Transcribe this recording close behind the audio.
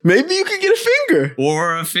Maybe you could get a finger.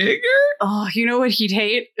 Or a finger? Oh, you know what he'd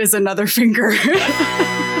hate is another finger.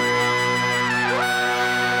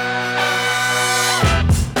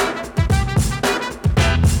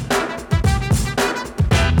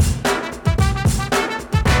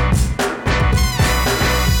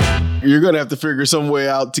 You're going to have to figure some way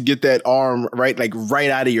out to get that arm right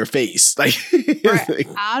out of your face. Like, Right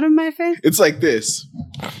out of my face? It's like this.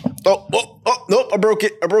 Oh, nope, I broke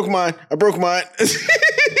it. I broke mine.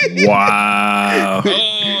 Wow.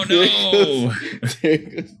 Oh, no.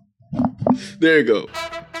 There you go.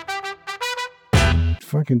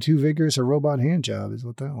 Fucking too vigorous a robot hand job is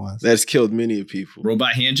what that was. That's killed many people.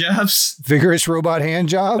 Robot hand jobs? Vigorous robot hand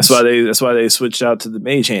jobs? That's why they switched out to the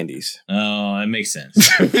mage handies. Oh, that makes sense.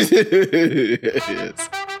 Yes.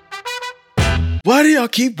 Why do y'all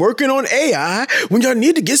keep working on AI when y'all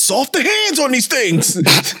need to get softer hands on these things?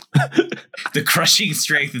 The crushing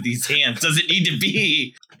strength of these hands doesn't need to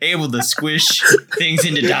be able to squish things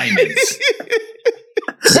into diamonds.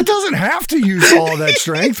 It doesn't have to use all that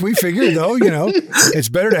strength. We figured, though, it's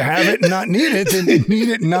better to have it and not need it than need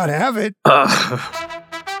it and not have it.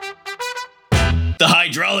 The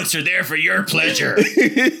hydraulics are there for your pleasure.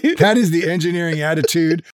 That is the engineering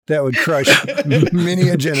attitude that would crush many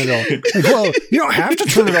a genital. Like, well, you don't have to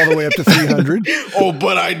turn it all the way up to 300. Oh,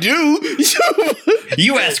 but I do.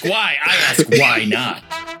 You ask why, I ask why not.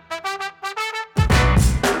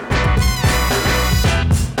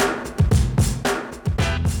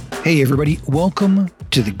 Hey, everybody. Welcome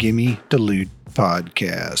to the Gimme the Loot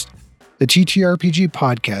podcast, the TTRPG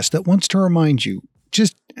podcast that wants to remind you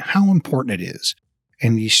just how important it is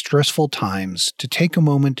in these stressful times to take a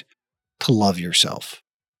moment to love yourself.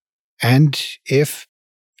 And if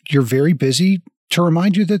you're very busy, to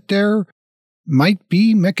remind you that there might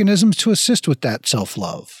be mechanisms to assist with that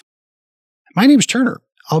self-love. My name is Turner.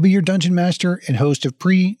 I'll be your dungeon master and host of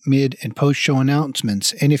pre, mid, and post-show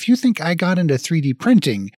announcements. And if you think I got into 3D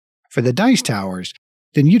printing for the dice towers,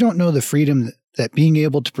 then you don't know the freedom that being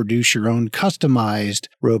able to produce your own customized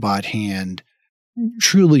robot hand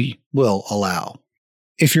truly will allow.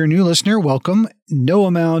 If you're a new listener, welcome. No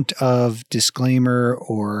amount of disclaimer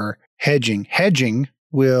or hedging. Hedging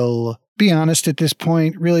will be honest at this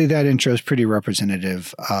point. Really, that intro is pretty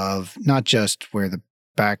representative of not just where the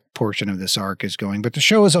back portion of this arc is going, but the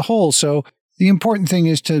show as a whole. So the important thing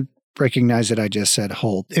is to recognize that I just said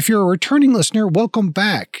hold. If you're a returning listener, welcome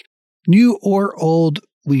back. New or old,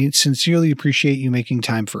 we sincerely appreciate you making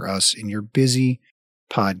time for us in your busy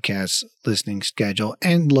podcast listening schedule.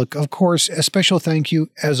 And look, of course, a special thank you,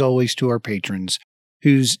 as always, to our patrons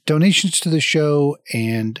whose donations to the show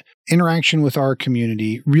and interaction with our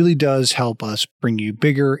community really does help us bring you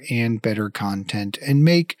bigger and better content and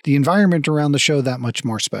make the environment around the show that much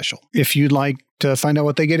more special. If you'd like to find out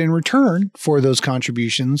what they get in return for those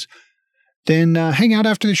contributions, then hang out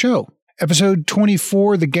after the show. Episode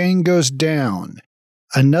 24, The Gang Goes Down.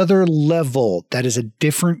 Another level that is a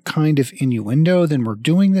different kind of innuendo than we're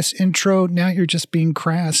doing this intro. Now you're just being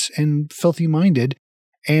crass and filthy-minded,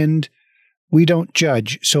 and we don't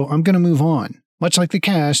judge. So I'm going to move on, much like the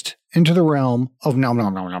cast, into the realm of nom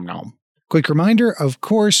nom nom nom nom. Quick reminder, of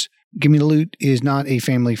course, Gimme the Loot is not a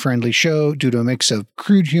family-friendly show due to a mix of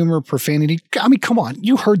crude humor, profanity. I mean, come on,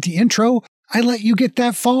 you heard the intro. I let you get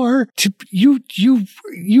that far. You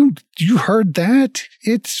heard that?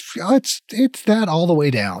 It's that all the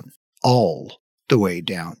way down. All the way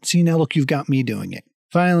down. See, now look, you've got me doing it.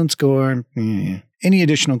 Violence, gore. Any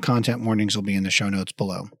additional content warnings will be in the show notes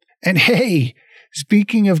below. And hey,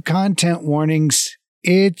 speaking of content warnings,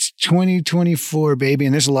 it's 2024, baby.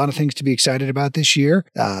 And there's a lot of things to be excited about this year.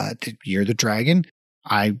 The Year of the Dragon.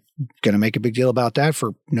 I'm going to make a big deal about that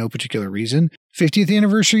for no particular reason. 50th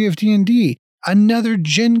anniversary of D&D. Another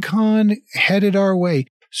Gen Con headed our way.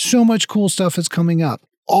 So much cool stuff is coming up.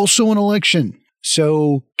 Also an election.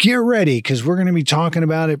 So get ready, because we're going to be talking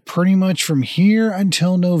about it pretty much from here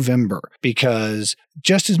until November. Because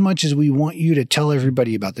just as much as we want you to tell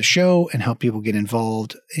everybody about the show and help people get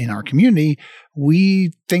involved in our community,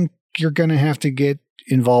 we think you're going to have to get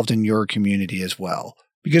involved in your community as well.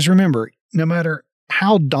 Because remember, no matter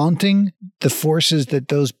how daunting the forces that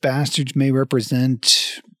those bastards may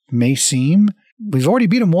represent may seem, we've already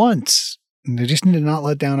beat them once. They just need to not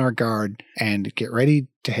let down our guard and get ready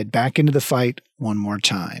to head back into the fight one more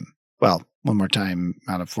time. Well, one more time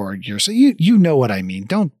out of 4 years. So you know what I mean.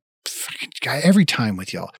 Don't every time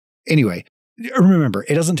with y'all. Anyway, remember,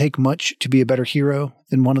 it doesn't take much to be a better hero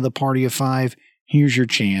than one of the party of 5. Here's your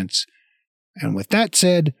chance. And with that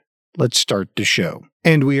said, let's start the show.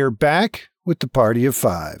 And we are back with the party of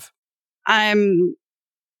 5.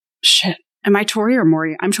 Shit. Am I Tori or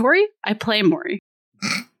Mori? I'm Tori. I play Mori.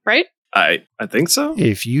 right? I think so.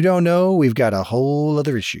 If you don't know, we've got a whole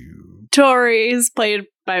other issue. Tori is played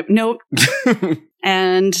by nope.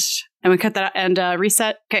 And we cut that out and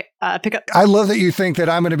reset. Okay, pick up. I love that you think that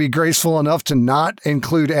I'm going to be graceful enough to not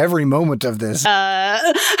include every moment of this.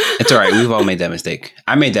 It's all right. We've all made that mistake.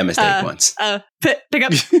 I made that mistake once. Pick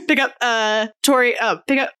up. Tori.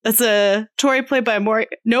 Pick up. That's a Tori played by Maury.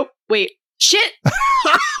 Nope. Wait. Shit.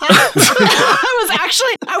 I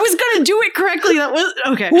was gonna do it correctly. That was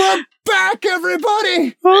okay. We're back,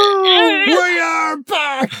 everybody. We are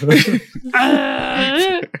back.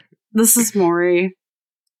 This is Maury.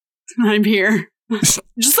 I'm here.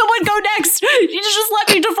 Just someone go next. You just let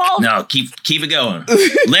me default. No, keep it going.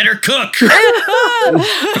 Let her cook.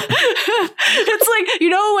 It's like, you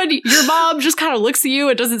know, when your mom just kind of looks at you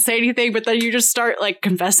and doesn't say anything, but then you just start like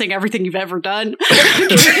confessing everything you've ever done.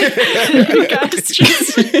 You guys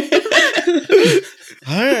just...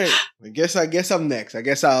 All right. I guess I'm next. I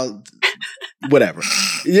guess I'll whatever.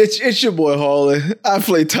 It's your boy Harlan. I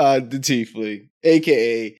play Todd the Tiefling,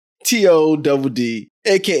 aka TODD,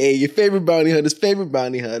 aka your favorite bounty hunter's favorite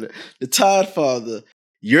bounty hunter, the Todd Father,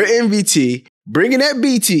 your MVT, bringing that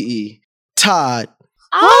BTE, Todd.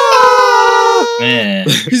 Oh! Man.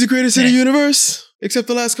 He's the greatest in the universe. Except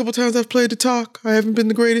the last couple times I've played the talk, I haven't been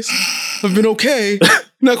the greatest. I've been okay.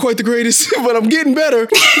 Not quite the greatest, but I'm getting better.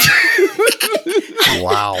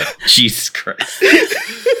 Wow. Jesus Christ.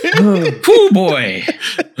 Pooh boy.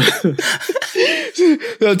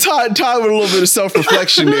 Todd with a little bit of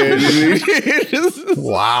self-reflection there.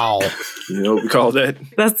 Wow. You know what we call that?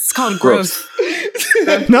 That's called growth.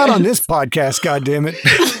 Not on this podcast, goddammit.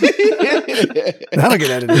 That'll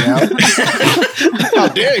get edited out. How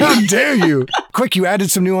dare you? How dare you? Quick, you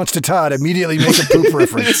added some nuance to Todd. Immediately make a poop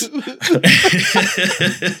reference.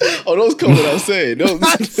 Oh, those come without saying.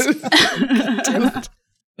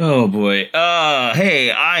 Oh boy.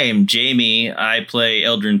 Hey, I am Jamie. I play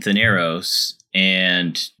Eldrin Thaneros.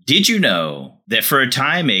 And did you know that for a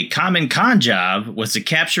time a common con job was to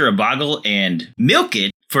capture a boggle and milk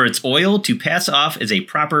it for its oil to pass off as a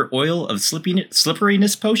proper oil of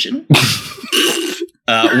slipperiness potion?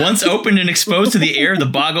 Once opened and exposed to the air, the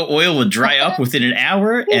boggle oil would dry up within an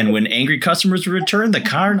hour, and when angry customers would return, the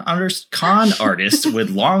con artist would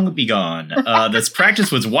long be gone. This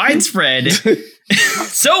practice was widespread,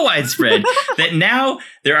 so widespread, that now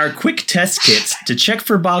there are quick test kits to check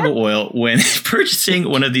for boggle oil when purchasing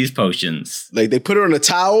one of these potions. Like they put it on a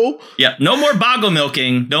towel? Yeah, no more boggle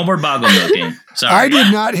milking. No more boggle milking. Sorry. I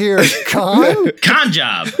did not hear con. Con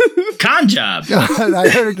job. Con job. I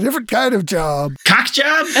heard a different kind of job. Cock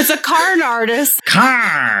job? It's a carn artist.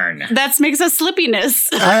 Carn. That makes a slippiness.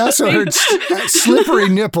 I also heard slippery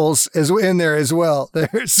nipples is in there as well.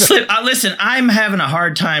 Listen, I'm having a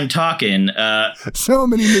hard time talking. So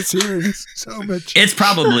many mishearings. So much. It's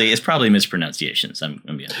probably mispronunciations. I'm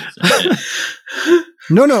being honest.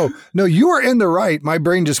 No, you are in the right. My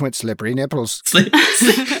brain just went slippery nipples.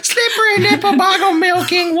 Slippery nipple boggle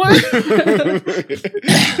milking. What?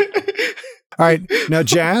 All right. Now,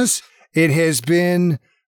 Jazz, it has been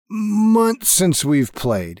months since we've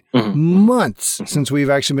played. Months since we've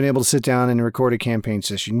actually been able to sit down and record a campaign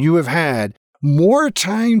session. You have had more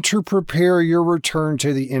time to prepare your return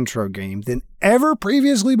to the intro game than ever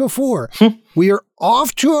previously before. We are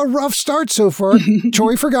off to a rough start so far.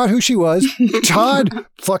 Tori forgot who she was. Todd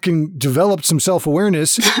fucking developed some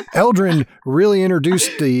self-awareness. Eldrin really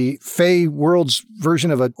introduced the Fey world's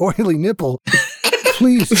version of an oily nipple.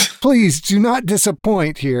 Please do not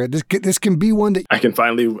disappoint here. This can be one that I can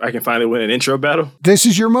finally win an intro battle. This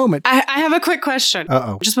is your moment. I have a quick question.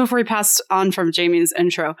 Uh-oh. Just before we pass on from Jamie's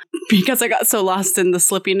intro, because I got so lost in the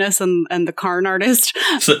slippiness and the carn artist.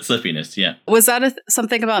 Slippiness, yeah. Was that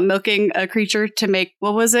something about milking a creature to make,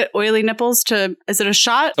 what was it, oily nipples? Is it a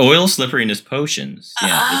shot? Oil slipperiness potions.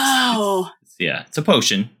 Yeah, Oh. It's a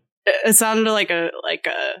potion. It sounded like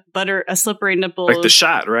a slippery nipple. Like the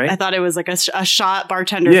shot, right? I thought it was like a shot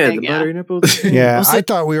bartender yeah, thing. the buttery nipple. Yeah, I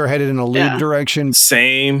thought we were headed in a lube direction.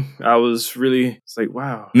 Same. It's like,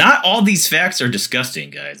 wow. Not all these facts are disgusting,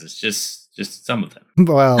 guys. It's just some of them.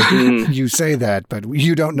 Well, you say that, but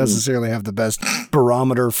you don't necessarily have the best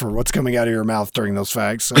barometer for what's coming out of your mouth during those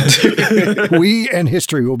facts. So we and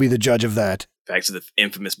history will be the judge of that. Back to the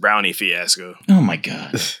infamous brownie fiasco. Oh my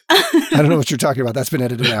God. I don't know what you're talking about. That's been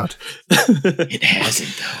edited out. It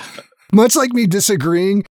hasn't, though. Much like me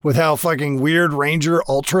disagreeing with how fucking weird Ranger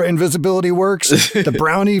Ultra invisibility works, the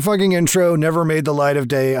brownie fucking intro never made the light of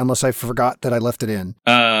day unless I forgot that I left it in.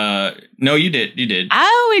 No, you did. You did.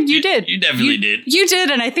 Oh, and you did. You definitely did. You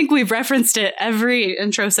did, and I think we've referenced it every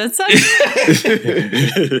intro since then.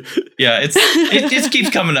 Yeah, it just keeps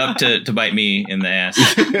coming up to bite me in the ass.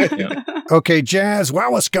 Yeah. Okay, Jazz,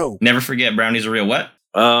 wow, let's go. Never forget, brownies are real. What?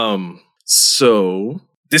 So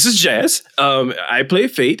this is Jazz. I play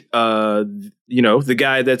Fate. The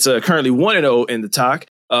guy that's currently 1-0 in the talk.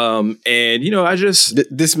 I just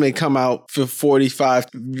This may come out for 45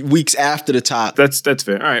 weeks after the top. that's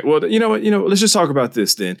fair. All right. Well, you know what? Let's just talk about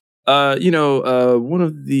this then. One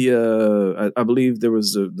of the I believe there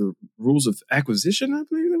was the rules of acquisition. I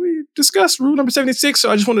believe that we discussed rule number 76. So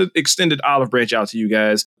I just want to extend an olive branch out to you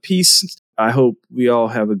guys. Peace. I hope we all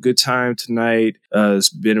have a good time tonight. It's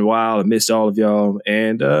been a while. I missed all of y'all,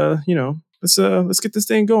 and let's get this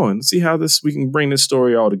thing going. Let's see how we can bring this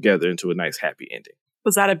story all together into a nice happy ending.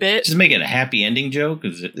 Was that a bit? Just make it a happy ending joke.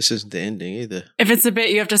 This isn't the ending either. If it's a bit,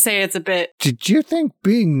 you have to say it's a bit. Did you think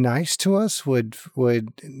being nice to us would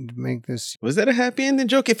make this? Was that a happy ending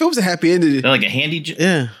joke? If it was a happy ending, Like a handy joke?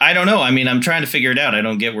 yeah. I don't know. I mean, I'm trying to figure it out. I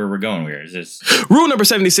don't get where we're going here. Is this Rule number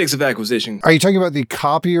 76 of acquisition. Are you talking about the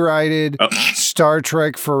copyrighted Star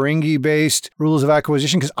Trek Ferengi-based rules of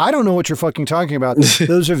acquisition? Because I don't know what you're fucking talking about.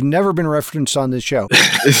 Those have never been referenced on this show.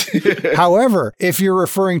 However, if you're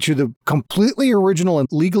referring to the completely original and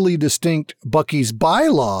legally distinct Bucky's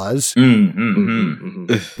bylaws,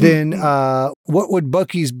 then what would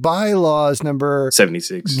Bucky's bylaws number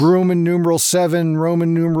 76 Roman numeral 7,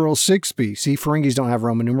 Roman numeral 6 be? See, Ferengis don't have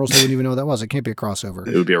Roman numerals. They wouldn't even know what that was. It can't be a crossover.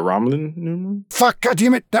 It would be a Romulan numeral. Fuck,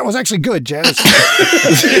 goddammit. That was actually good, Jazz.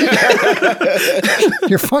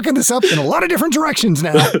 You're fucking this up in a lot of different directions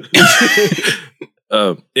now.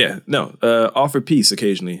 Offer peace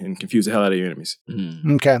occasionally and confuse the hell out of your enemies.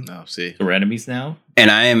 Okay. No, see. we're enemies now? And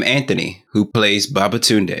I am Anthony, who plays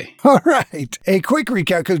Babatunde. All right. A quick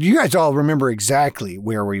recap, because you guys all remember exactly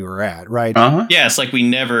where we were at, right? Uh-huh. Yeah, it's like we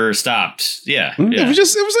never stopped. Yeah. It yeah.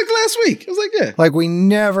 was like last week. It was like, yeah. Like we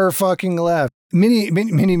never fucking left. Many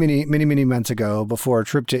months ago, before a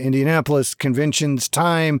trip to Indianapolis, conventions,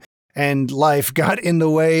 time, and life got in the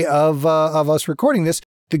way of us recording this.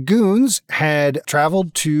 The goons had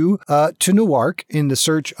traveled to Newark in the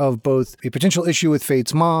search of both a potential issue with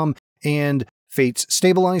Fate's mom and Fate's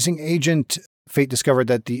stabilizing agent. Fate discovered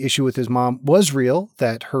that the issue with his mom was real,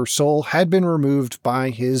 that her soul had been removed by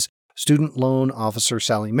his student loan officer,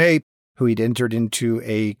 Sally Mae, who he'd entered into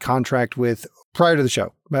a contract with prior to the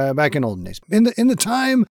show, back in olden days, in the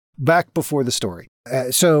time back before the story.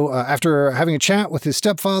 So after having a chat with his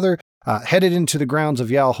stepfather, headed into the grounds of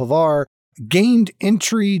Yal Havar, gained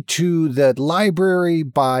entry to the library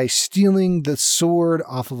by stealing the sword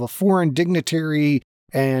off of a foreign dignitary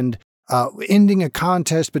and ending a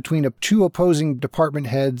contest between two opposing department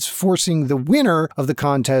heads, forcing the winner of the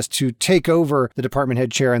contest to take over the department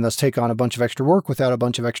head chair and thus take on a bunch of extra work without a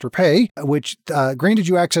bunch of extra pay, which granted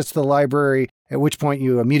you access to the library, at which point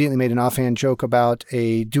you immediately made an offhand joke about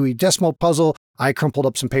a Dewey Decimal puzzle. I crumpled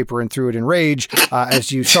up some paper and threw it in rage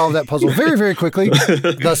as you solved that puzzle very, very quickly,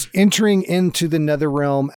 thus entering into the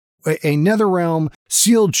Netherrealm, a Netherrealm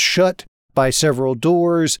sealed shut by several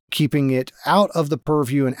doors, keeping it out of the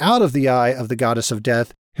purview and out of the eye of the goddess of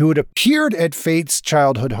death, who had appeared at Fate's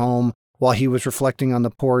childhood home while he was reflecting on the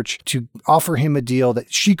porch to offer him a deal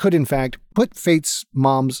that she could, in fact, put Fate's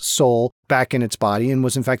mom's soul back in its body and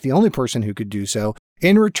was, in fact, the only person who could do so,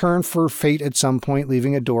 in return for Fate at some point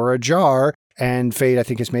leaving a door ajar. And Fate, I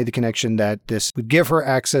think, has made the connection that this would give her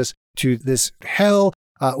access to this hell,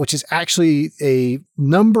 which is actually a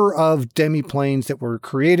number of demiplanes that were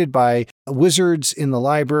created by wizards in the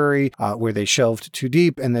library, where they shelved too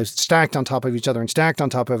deep and they're stacked on top of each other and stacked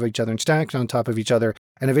on top of each other and stacked on top of each other.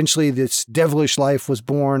 And eventually this devilish life was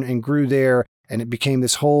born and grew there, and it became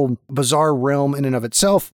this whole bizarre realm in and of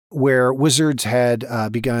itself, where wizards had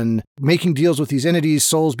begun making deals with these entities.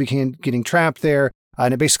 Souls began getting trapped there.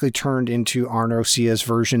 And it basically turned into Arno Sia's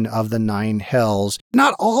version of the 9 hells.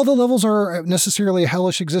 Not all the levels are necessarily a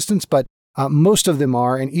hellish existence, but most of them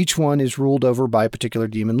are, and each one is ruled over by a particular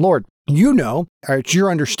demon lord. You know, or it's your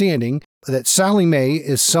understanding, that Sally Mae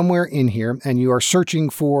is somewhere in here, and you are searching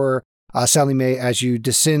for Sally Mae as you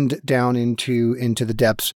descend down into the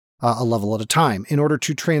depths a level at a time. In order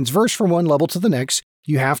to transverse from one level to the next,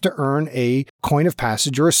 you have to earn a coin of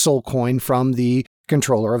passage or a soul coin from the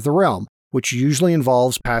controller of the realm, which usually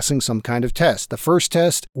involves passing some kind of test. The first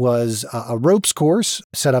test was a ropes course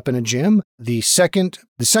set up in a gym. The second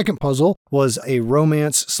puzzle was a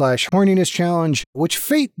romance/horniness challenge, which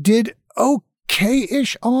Fate did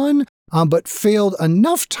okay-ish on, but failed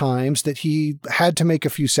enough times that he had to make a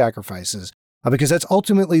few sacrifices. Because that's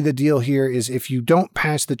ultimately the deal here, is if you don't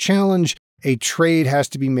pass the challenge, a trade has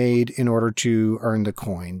to be made in order to earn the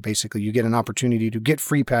coin. Basically, you get an opportunity to get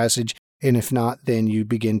free passage, and if not, then you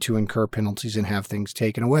begin to incur penalties and have things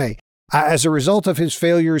taken away. As a result of his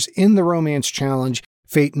failures in the romance challenge,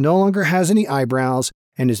 Fate no longer has any eyebrows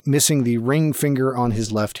and is missing the ring finger on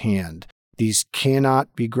his left hand. These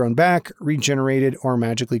cannot be grown back, regenerated, or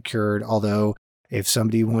magically cured, although if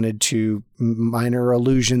somebody wanted to minor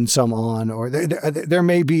illusion some on, or there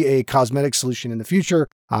may be a cosmetic solution in the future.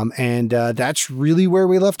 And that's really where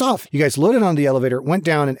we left off. You guys loaded on the elevator, went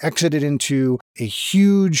down and exited into a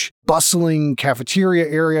huge, bustling cafeteria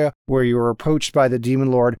area where you were approached by the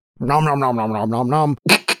Demon Lord. Nom, nom, nom, nom, nom, nom, nom.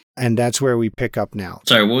 And that's where we pick up now.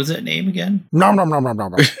 Sorry, what was that name again? Nom, nom, nom, nom,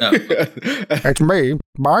 nom, nom. Oh. It's me.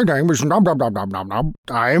 My name is Nom, nom, nom, nom, nom, nom.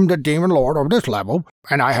 I am the Demon Lord of this level,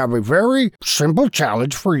 and I have a very simple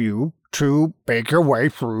challenge for you to make your way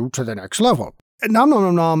through to the next level. Nom, nom,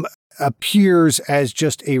 nom, nom appears as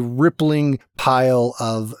just a rippling pile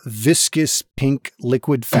of viscous pink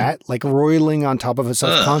liquid fat, like roiling on top of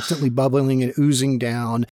itself, constantly bubbling and oozing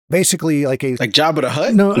down. Basically, like Jabba the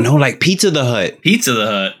Hutt? No, like Pizza the Hut. Pizza the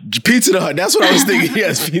Hut. Pizza the Hut. That's what I was thinking.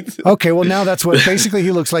 Yes, Pizza. Okay, well, now that's what basically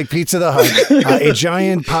he looks like. Pizza the Hut. A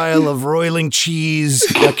giant pile of roiling cheese.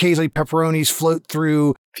 Occasionally pepperonis float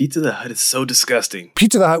through. Pizza the Hut is so disgusting.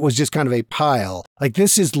 Pizza the Hut was just kind of a pile. Like,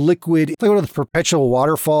 this is liquid. It's like one of the perpetual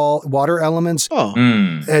water elements.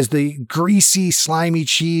 Oh. As the greasy, slimy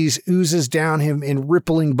cheese oozes down him in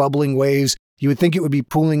rippling, bubbling waves. You would think it would be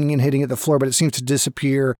pooling and hitting at the floor, but it seems to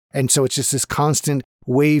disappear. And so it's just this constant,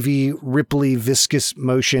 wavy, ripply, viscous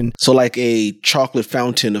motion. So like a chocolate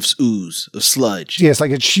fountain of ooze, of sludge. Yes,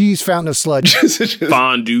 like a cheese fountain of sludge.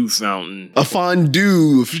 Fondue fountain. A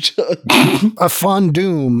fondue. A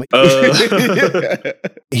fondue.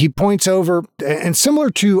 He points over, and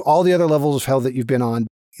similar to all the other levels of hell that you've been on,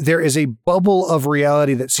 there is a bubble of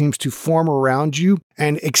reality that seems to form around you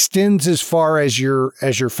and extends as far as your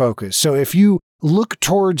focus. So if you look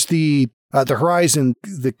towards the horizon,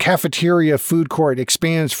 the cafeteria food court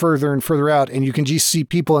expands further and further out, and you can just see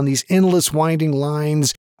people in these endless winding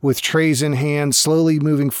lines with trays in hand, slowly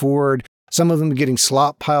moving forward. Some of them getting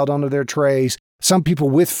slop piled onto their trays. Some people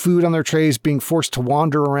with food on their trays being forced to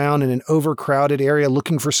wander around in an overcrowded area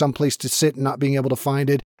looking for some place to sit and not being able to find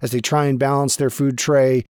it as they try and balance their food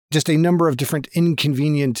tray. Just a number of different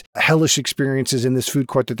inconvenient, hellish experiences in this food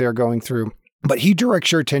court that they're going through. But he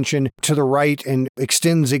directs your attention to the right and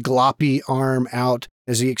extends a gloppy arm out.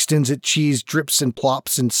 As he extends it, cheese drips and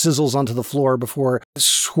plops and sizzles onto the floor before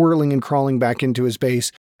swirling and crawling back into his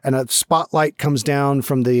base. And a spotlight comes down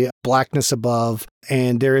from the blackness above,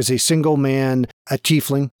 and there is a single man, a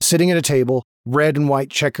tiefling, sitting at a table, red and white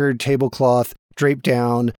checkered tablecloth draped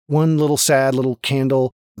down, one little sad little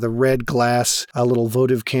candle, the red glass, little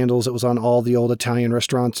votive candles that was on all the old Italian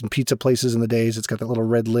restaurants and pizza places in the days. It's got that little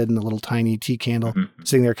red lid and the little tiny tea candle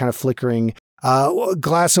sitting there kind of flickering. A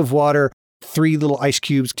glass of water, 3 little ice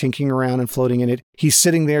cubes tinking around and floating in it. He's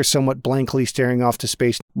sitting there somewhat blankly staring off to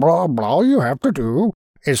space. Blah, blah, all you have to do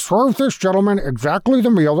is serve this gentleman exactly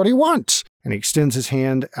the meal that he wants. And he extends his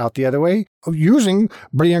hand out the other way, using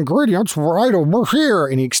the ingredients right over here.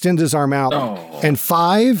 And he extends his arm out. Oh. And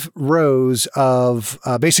 5 rows of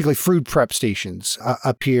basically food prep stations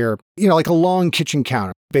appear, like a long kitchen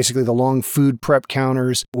counter. Basically the long food prep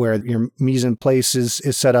counters where your mise en place is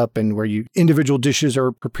set up and where individual dishes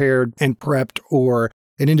are prepared and prepped or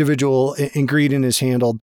an individual ingredient is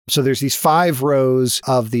handled. So there's these 5 rows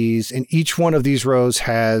of these, and each one of these rows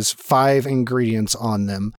has 5 ingredients on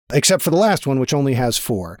them, except for the last one, which only has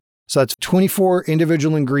 4. So that's 24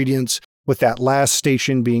 individual ingredients, with that last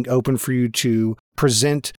station being open for you to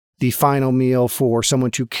present the final meal for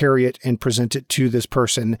someone to carry it and present it to this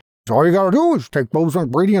person. So all you got to do is take those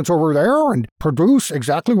ingredients over there and produce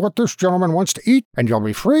exactly what this gentleman wants to eat, and you'll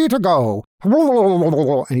be free to go.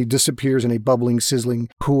 And he disappears in a bubbling, sizzling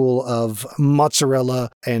pool of mozzarella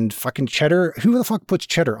and fucking cheddar. Who the fuck puts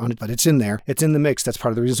cheddar on it? But it's in there. It's in the mix. That's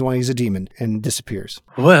part of the reason why he's a demon, and disappears.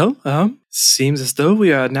 Well, seems as though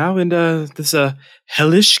we are now in this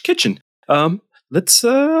hellish kitchen. Let's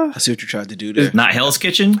I see what you tried to do there. Not Hell's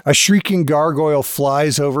Kitchen? A shrieking gargoyle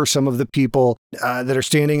flies over some of the people that are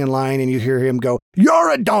standing in line, and you hear him go,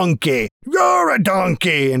 "You're a donkey! You're a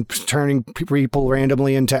donkey!" and turning people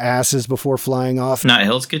randomly into asses before flying off. Not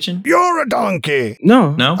Hell's Kitchen? "You're a donkey!"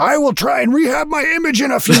 No. "I will try and rehab my image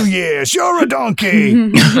in a few years. You're a donkey!"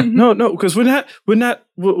 No, because we're not,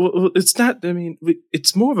 it's not,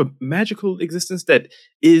 it's more of a magical existence that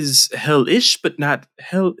is hellish, but not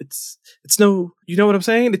hell. It's no, you know what I'm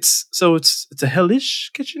saying? It's a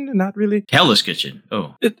hellish kitchen and not really. Hellish Kitchen.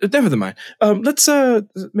 Oh. Never mind. Let's,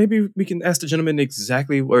 maybe we can ask the gentleman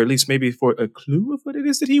exactly, or at least maybe wait for a clue of what it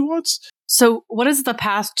is that he wants. So what is the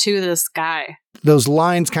path to this guy? Those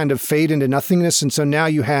lines kind of fade into nothingness, and so now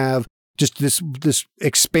you have just this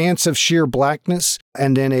expanse of sheer blackness,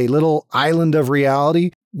 and then a little island of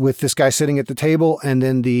reality with this guy sitting at the table, and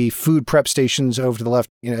then the food prep stations over to the left.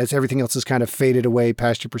 As everything else is kind of faded away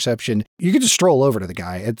past your perception, you can just stroll over to the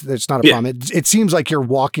guy. It's not a problem. It seems like you're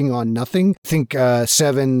walking on nothing. I think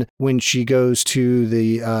Seven, when she goes to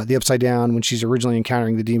the Upside Down, when she's originally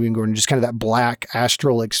encountering the Demon Gordon, just kind of that black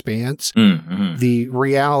astral expanse. Mm-hmm. The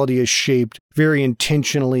reality is shaped very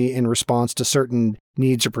intentionally in response to certain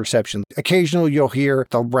needs or perception. Occasionally you'll hear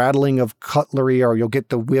the rattling of cutlery, or you'll get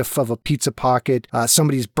the whiff of a pizza pocket.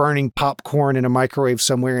 Somebody's burning popcorn in a microwave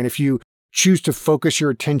somewhere. And if you choose to focus your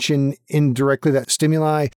attention indirectly that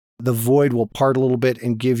stimuli, the void will part a little bit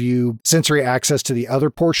and give you sensory access to the other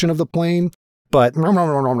portion of the plane. But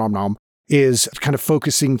is kind of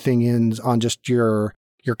focusing things on just your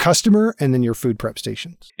customer and then your food prep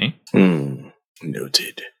stations. Okay.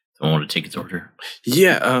 Noted. I want to take its order.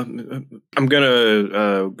 Yeah, I'm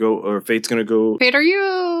gonna go, or Fate's gonna go. Fate, are you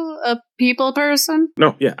a people person?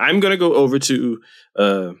 No, yeah, I'm gonna go over to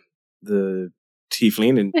the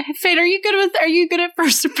tiefling and. Fate, are you good at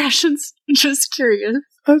first impressions? Just curious.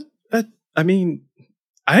 I mean,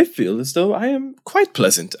 I feel as though I am quite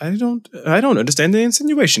pleasant. I don't understand the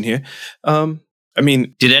insinuation here. I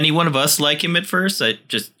mean, did any one of us like him at first?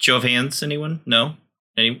 Just show of hands. Anyone? No.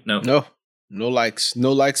 No. No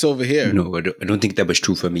likes over here. No, I don't think that was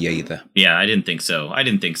true for me either. Yeah, I didn't think so.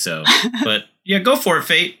 But yeah, go for it,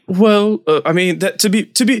 Fate. Well, I mean, that to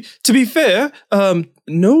be fair,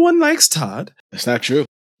 no one likes Todd. That's not true.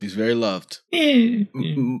 He's very loved.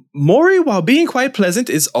 Maury, while being quite pleasant,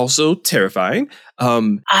 is also terrifying.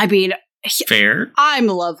 I mean, fair. I'm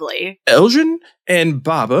lovely. Eldrin and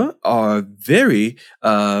Baba are very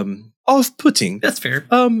off-putting. That's fair.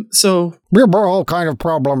 So we're all kind of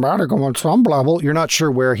problematic on some level. You're not sure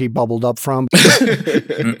where he bubbled up from.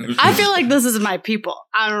 I feel like this is my people.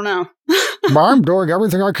 I don't know. I'm doing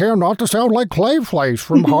everything I can not to sound like Clayface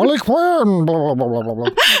from Harley Quinn. Blah, blah, blah, blah, blah.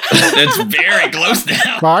 That's very close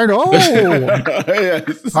now. I know.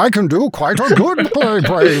 Yes. I can do quite a good play.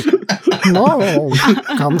 No,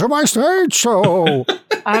 come to my stage show.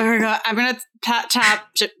 I'm gonna tap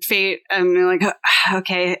Fate and be like,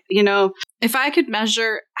 okay, if I could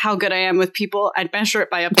measure how good I am with people, I'd measure it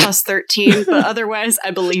by a plus 13, but otherwise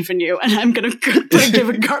I believe in you, and I'm gonna give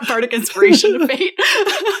a bardic inspiration to Fate.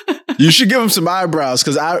 You should give him some eyebrows,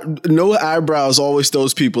 because no eyebrows always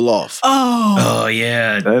throws people off. Oh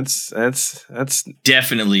yeah, that's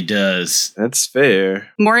definitely does. That's fair.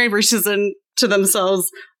 Maury reaches in to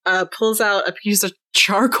themselves, pulls out a piece of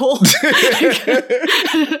charcoal,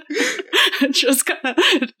 just kind of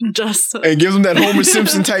dust, and gives him that Homer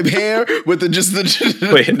Simpson type hair with the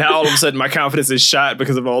Wait, now all of a sudden my confidence is shot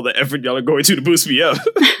because of all the effort y'all are going to boost me up.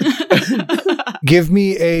 Give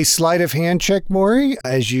me a sleight of hand check, Maury,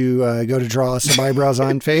 as you go to draw some eyebrows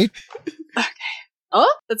on Fate. Okay.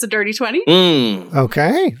 Oh, that's a dirty 20.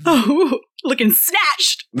 Okay. Oh, looking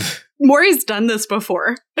snatched. Maury's done this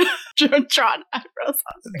before. Drawn eyebrows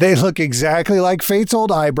on. They look exactly like Fate's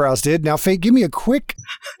old eyebrows did. Now, Fate, give me a quick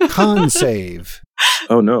con save.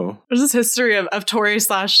 Oh, no. There's this history of Tori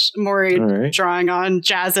 / Maury drawing on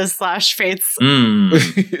Jazz's / Fate's.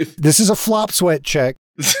 This is a flop sweat check.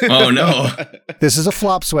 Oh, no. This is a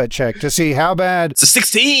flop sweat check to see how bad. It's a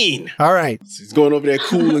 16. All right. He's going over there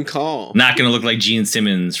cool and calm. Not going to look like Gene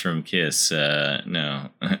Simmons from Kiss. No.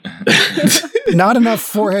 Not enough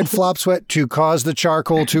forehead flop sweat to cause the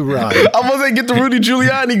charcoal to run. I'm going to get the Rudy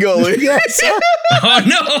Giuliani going. Yes. Oh,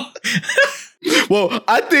 no. Well,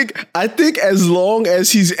 I think as long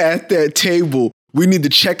as he's at that table, we need to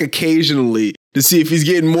check occasionally to see if he's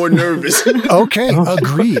getting more nervous. Okay,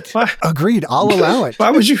 agreed. Agreed. I'll allow it. Why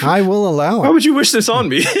would you? I will allow it. Why would you wish this on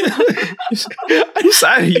me? Whose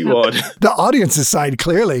side are you on? The audience's side,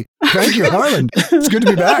 clearly. Thank you, Harlan. It's good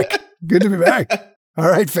to be back. Good to be back. All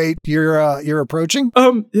right, Fate, you're approaching?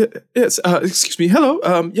 Yes. Excuse me.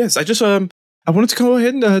 Hello. Yes, I just I wanted to go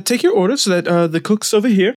ahead and take your order so that the cook's over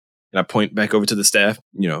here. And I point back over to the staff,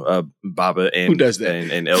 Baba and who does that?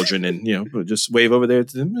 and Eldrin, and just wave over there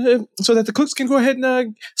to them so that the cooks can go ahead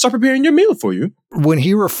and start preparing your meal for you. When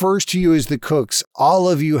he refers to you as the cooks, all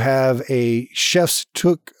of you have a chef's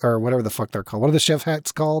toque, or whatever the fuck they're called. What are the chef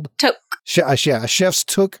hats called? Toque. A chef's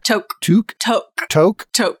toque. Toque. Toque. Toque. Toque.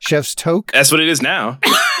 Toque. Chef's toque. That's what it is now.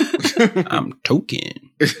 I'm token.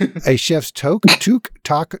 A chef's toque. Toque.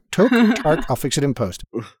 Toque. Toque. I'll fix it in post.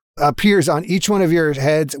 Appears on each one of your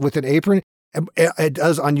heads with an apron. It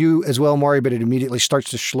does on you as well, Maury, but it immediately starts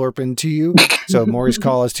to slurp into you. So Maury's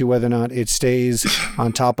call as to whether or not it stays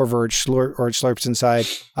on top of her or it slurps inside.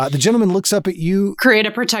 The gentleman looks up at you. Create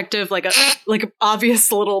a protective, like a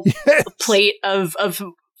obvious little plate of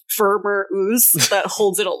firmer ooze that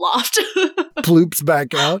holds it aloft. Ploops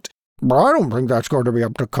back out. I don't think that's going to be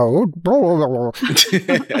up to code.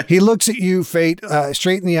 He looks at you, Fate,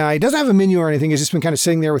 straight in the eye. He doesn't have a menu or anything. He's just been kind of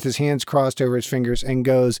sitting there with his hands crossed over his fingers and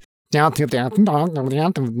goes, okay.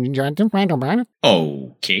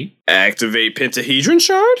 Activate Pentahedron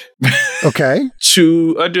Shard? Okay.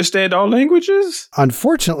 To understand all languages?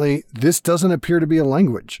 Unfortunately, this doesn't appear to be a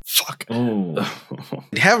language. Fuck. Oh.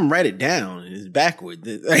 Have him write it down. It's backward.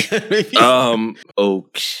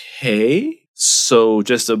 Okay. So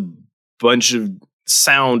just a bunch of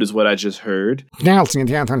sound is what I just heard.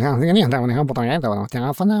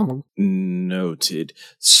 Noted.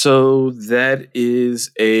 So that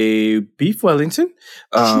is a beef Wellington.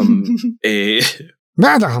 Not.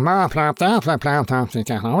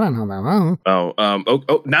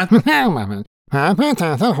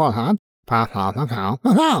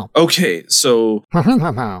 Okay, so a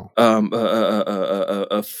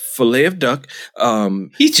fillet of duck.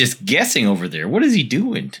 He's just guessing over there. What is he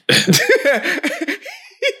doing?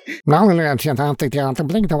 I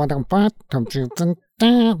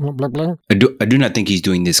do not think he's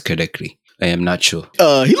doing this correctly. I am not sure.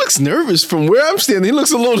 He looks nervous from where I'm standing. He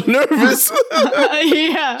looks a little nervous.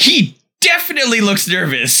 Yeah. He definitely looks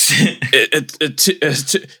nervous.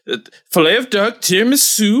 Filet of duck,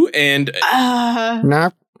 tiramisu, and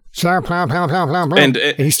and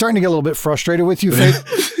he's starting to get a little bit frustrated with you, Fate.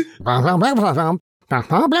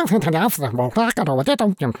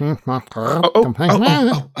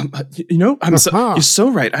 You're so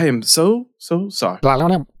right. I am so sorry.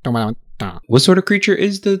 What sort of creature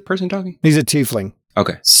is the person talking? He's a tiefling.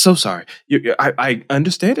 Okay. So sorry. I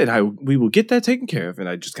understand it. We will get that taken care of. And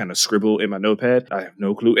I just kind of scribble in my notepad. I have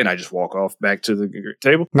no clue. And I just walk off back to the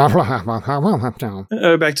table. Back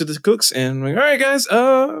to the cooks. And I'm like, all right, guys.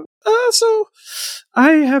 So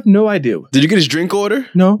I have no idea. Did you get his drink order?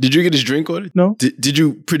 No. Did you get his drink order? No. Did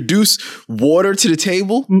you produce water to the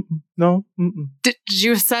table? No. Did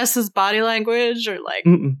you assess his body language or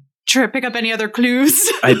try to pick up any other clues?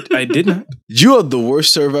 I did not. You are the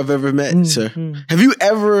worst server I've ever met, sir. Have you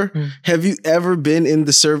ever been in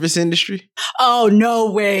the service industry? Oh,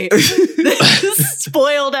 no way.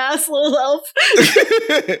 Spoiled ass little elf.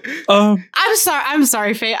 I'm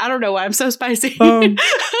sorry, Faye. I don't know why I'm so spicy.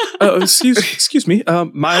 Excuse me.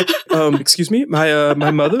 My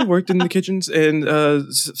mother worked in the kitchens and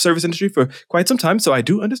service industry for quite some time, so I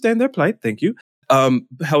do understand their plight. Thank you.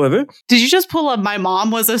 However, did you just pull a "my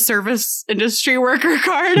mom was a service industry worker"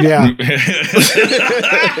 card? Yeah.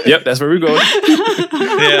 Yep, that's where we're going.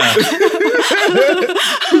 Yeah.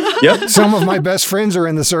 Yep. Some of my best friends are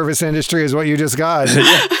in the service industry, is what you just got.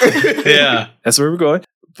 Yeah. That's where we're going.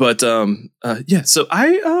 But so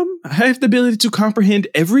I have the ability to comprehend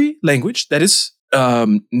every language that is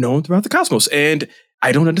known throughout the cosmos, and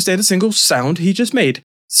I don't understand a single sound he just made.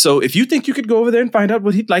 So if you think you could go over there and find out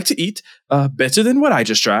what he'd like to eat, better than what I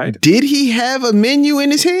just tried. Did he have a menu in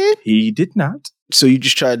his hand? He did not. So you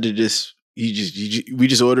just tried to we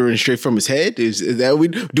just ordering straight from his head? Is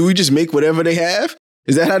that do we just make whatever they have?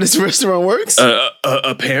 Is that how this restaurant works?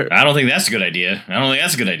 Apparently. I don't think that's a good idea. Can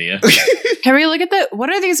we look at what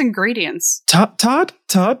are these ingredients? Todd,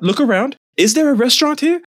 look around. Is there a restaurant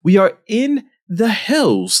here? We are in the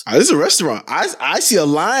hills. This is a restaurant. I see a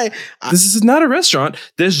line. This is not a restaurant.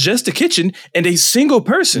 There's just a kitchen and a single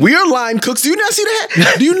person. We are line cooks. Do you not see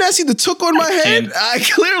that? Do you not see the took on my head? I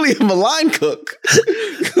clearly am a line cook.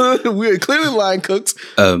 We are clearly line cooks.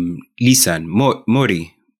 Lisan,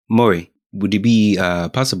 Mori, would it be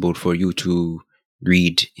possible for you to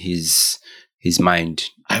read his mind?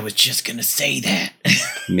 I was just gonna say that.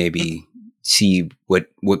 Maybe see what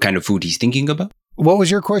kind of food he's thinking about? What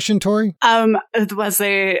was your question, Tori? As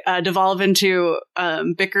they devolve into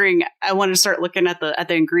bickering, I want to start looking at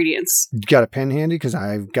the ingredients. You got a pen handy? Because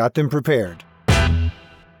I've got them prepared.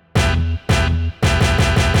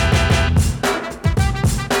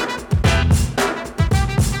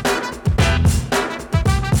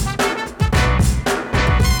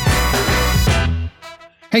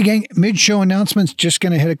 Hey, gang, mid-show announcements. Just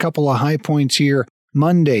going to hit a couple of high points here.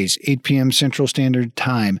 Mondays, 8 p.m. Central Standard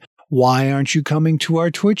Time. Why aren't you coming to our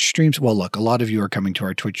Twitch streams? Well, look, a lot of you are coming to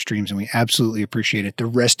our Twitch streams, and we absolutely appreciate it. The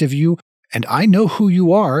rest of you, and I know who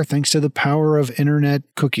you are, thanks to the power of internet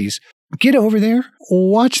cookies, get over there,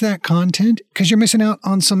 watch that content, because you're missing out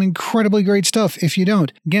on some incredibly great stuff if you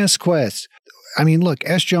don't. Guest quests, I mean, look,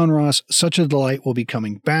 S. John Ross, Such a Delight will be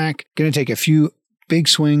coming back. Going to take a few big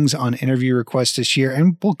swings on interview requests this year,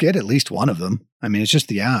 and we'll get at least one of them. I mean, it's just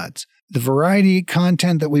the odds. The variety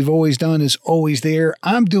content that we've always done is always there.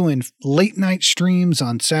 I'm doing late night streams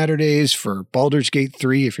on Saturdays for Baldur's Gate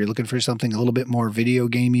 3 if you're looking for something a little bit more video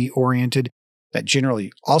gamey oriented. That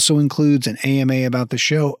generally also includes an AMA about the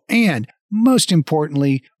show. And most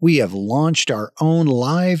importantly, we have launched our own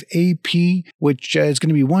live AP, which is going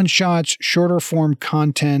to be one-shots, shorter form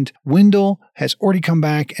content. Wendell has already come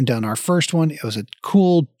back and done our first one. It was a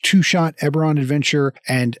cool 2-shot Eberron adventure.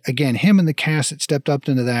 And again, him and the cast that stepped up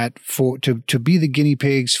into that to be the guinea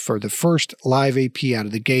pigs for the first live AP out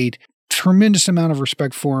of the gate. Tremendous amount of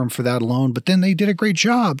respect for him for that alone. But then they did a great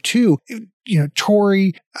job too. You know,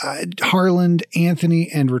 Tori, Harland, Anthony,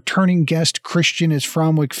 and returning guest Christian is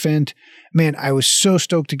Fromwick Fent. Man, I was so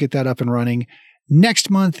stoked to get that up and running. Next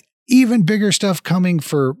month, even bigger stuff coming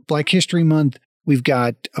for Black History Month. We've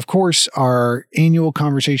got, of course, our annual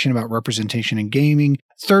conversation about representation in gaming.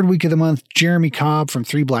 Third week of the month, Jeremy Cobb from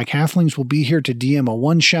Three Black Halflings will be here to DM a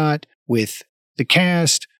one-shot with the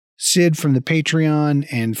cast, Sid from the Patreon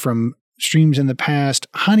and from streams in the past,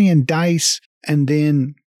 Honey and Dice, and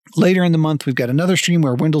then later in the month, we've got another stream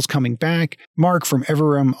where Wendell's coming back. Mark from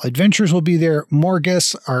Everrealm Adventures will be there. More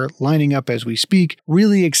guests are lining up as we speak.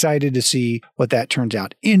 Really excited to see what that turns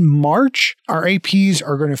out. In March, our APs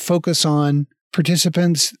are going to focus on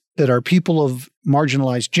participants that are people of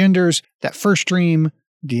marginalized genders. That first stream,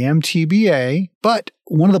 DMTBA, but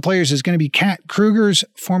one of the players is going to be Kat Kruger's,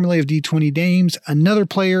 formerly of D20 Dames. Another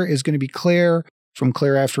player is going to be Claire from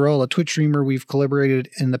Claire After All, a Twitch streamer we've collaborated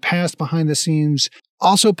in the past behind the scenes.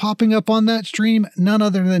 Also popping up on that stream, none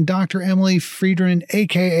other than Dr. Emily Friedrin,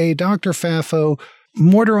 a.k.a. Dr. Fafo.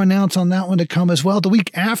 More to announce on that one to come as well. The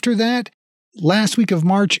week after that, last week of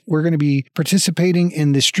March, we're going to be participating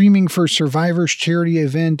in the Streaming for Survivors charity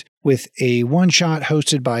event with a one-shot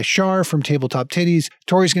hosted by Shar from Tabletop Titties.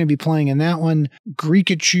 Tori's going to be playing in that one.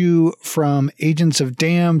 Greekachu from Agents of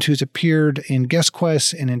Damned, who's appeared in guest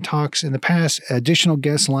quests and in talks in the past. Additional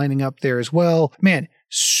guests lining up there as well. Man,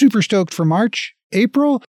 super stoked for March.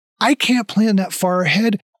 April, I can't plan that far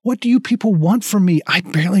ahead. What do you people want from me? I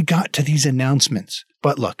barely got to these announcements.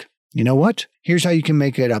 But look, you know what? Here's how you can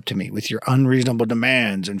make it up to me with your unreasonable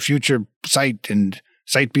demands and future sight and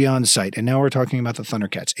sight beyond sight. And now we're talking about the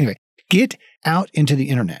Thundercats. Anyway, get out into the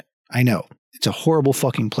internet. I know it's a horrible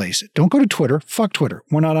fucking place. Don't go to Twitter. Fuck Twitter.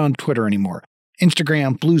 We're not on Twitter anymore.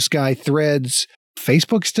 Instagram, Blue Sky, Threads,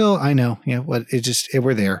 Facebook still. I know. Yeah, what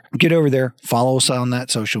we're there. Get over there. Follow us on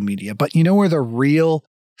that social media. But you know where the real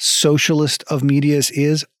socialist of medias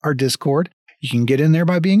is? Our Discord. You can get in there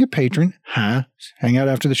by being a patron. Hang out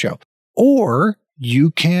after the show. Or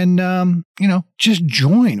you can, just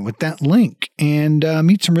join with that link and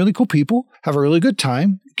meet some really cool people, have a really good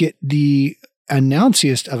time, get the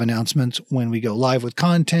announciest of announcements when we go live with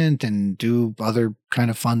content and do other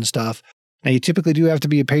kind of fun stuff. Now, you typically do have to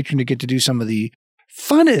be a patron to get to do some of the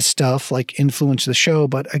funnest stuff like influence the show.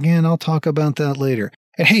 But again, I'll talk about that later.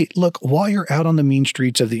 And hey, look, while you're out on the mean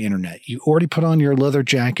streets of the internet, you already put on your leather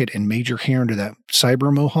jacket and made your hair into that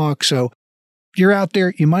cyber mohawk. So you're out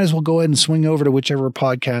there, you might as well go ahead and swing over to whichever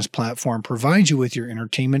podcast platform provides you with your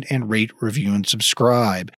entertainment and rate, review, and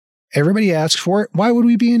subscribe. Everybody asks for it. Why would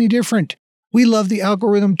we be any different? We love the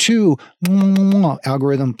algorithm too.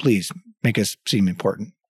 Algorithm, please make us seem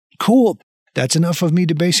important. Cool. That's enough of me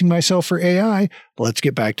debasing myself for AI. Let's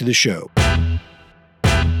get back to the show.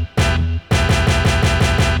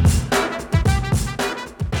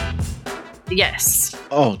 Yes.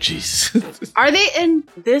 Oh, jeez. Are they in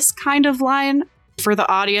this kind of line? For the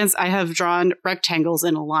audience, I have drawn rectangles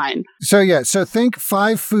in a line. So think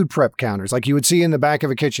 5 food prep counters like you would see in the back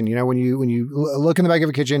of a kitchen. You know, when you look in the back of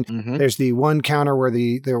a kitchen, there's the one counter where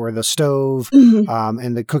the stove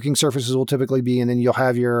and the cooking surfaces will typically be, and then you'll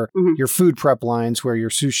have your food prep lines where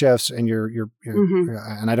your sous chefs and your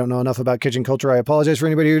and I don't know enough about kitchen culture. I apologize for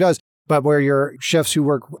anybody who does. But where your chefs who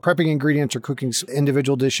work prepping ingredients or cooking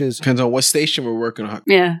individual dishes. Depends on what station we're working on.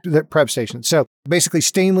 Yeah. The prep station. So basically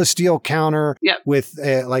stainless steel counter with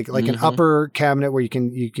like an upper cabinet where you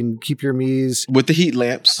can keep your meats. With the heat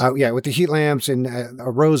lamps. With the heat lamps and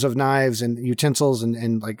rows of knives and utensils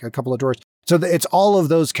and like a couple of drawers. So it's all of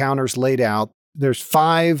those counters laid out. There's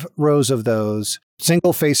 5 rows of those.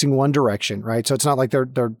 Single facing one direction, right? So it's not like they're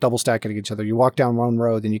double stacking each other. You walk down one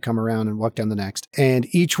row, then you come around and walk down the next. And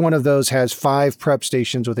each one of those has 5 prep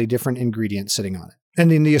stations with a different ingredient sitting on it.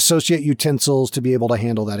 And then the associate utensils to be able to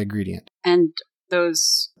handle that ingredient. And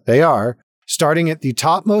those? They are, starting at the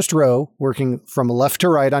topmost row, working from left to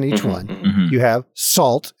right on each one, you have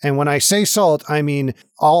salt. And when I say salt, I mean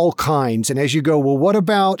all kinds. And as you go, well, what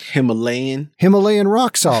about Himalayan? Himalayan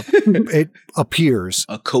rock salt? It appears.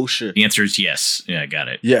 A kosher. The answer is yes. Yeah, I got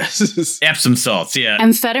it. Yes. Epsom salts, yeah.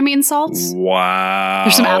 Amphetamine salts? Wow.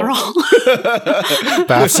 There's some Adderall.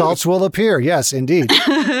 Bath salts will appear. Yes, indeed.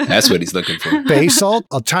 That's what he's looking for. Bay salt,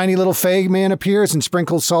 a tiny little fag man appears and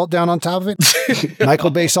sprinkles salt down on top of it. Michael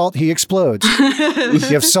Bay salt, he explodes. You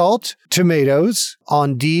have salt, tomatoes,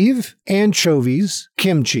 endive, anchovies,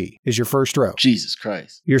 kimchi is your first row. Jesus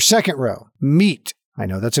Christ. Your second row, meat. I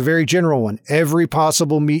know that's a very general one. Every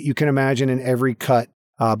possible meat you can imagine in every cut,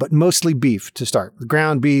 but mostly beef to start.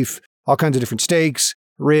 Ground beef, all kinds of different steaks,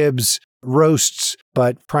 ribs, roasts,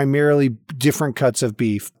 but primarily different cuts of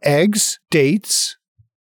beef. Eggs, dates,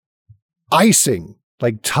 icing,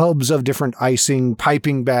 like tubs of different icing,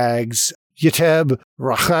 piping bags, Yateb,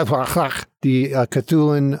 the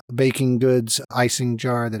Cthulhu baking goods icing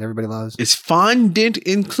jar that everybody loves. Is fondant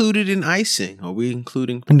included in icing? Are we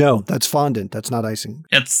including? No, that's fondant. That's not icing.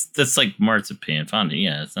 That's like marzipan fondant.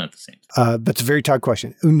 Yeah, it's not the same. That's a very tough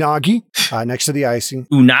question. Unagi, next to the icing.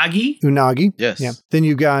 Unagi? Unagi. Yes. Yeah. Then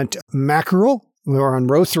you got mackerel. We're on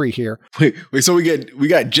row 3 here. Wait. So we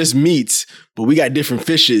got just meats, but we got different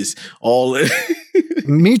fishes. All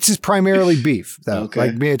Meats is primarily beef, though. Okay.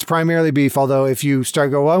 Like it's primarily beef. Although if you start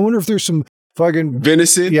go, well, I wonder if there's some fucking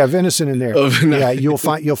venison. Yeah, venison in there. Oh, no. Yeah, you'll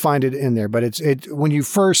find it in there. But it's when you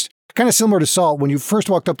first, kind of similar to salt. When you first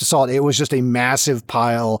walked up to salt, it was just a massive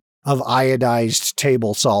pile of iodized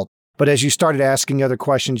table salt. But as you started asking other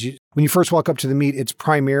questions, when you first walk up to the meat, it's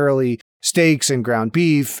primarily steaks and ground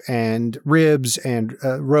beef and ribs and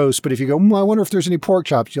roast. But if you go, I wonder if there's any pork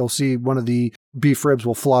chops, you'll see one of the beef ribs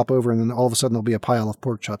will flop over and then all of a sudden there'll be a pile of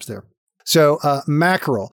pork chops there. So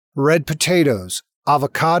mackerel, red potatoes,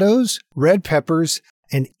 avocados, red peppers,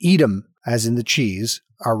 and Edam, as in the cheese,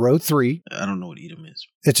 are row 3. I don't know what Edam is.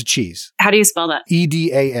 It's a cheese. How do you spell that?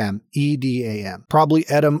 Edam. Edam. Probably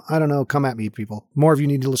Edam. I don't know. Come at me, people. More of you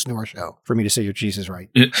need to listen to our show for me to say your cheese is right.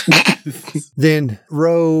 Then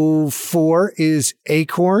row 4 is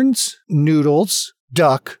acorns, noodles,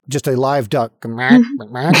 duck, just a live duck,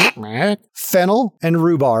 fennel, and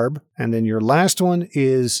rhubarb. And then your last one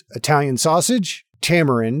is Italian sausage,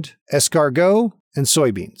 tamarind, escargot, and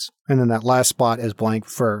soybeans. And then that last spot is blank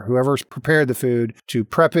for whoever's prepared the food to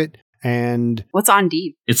prep it. And what's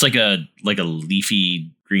endive? It's like a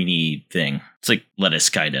leafy, greeny thing. It's like lettuce,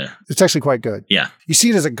 kinda. It's actually quite good. Yeah. You see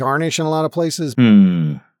it as a garnish in a lot of places.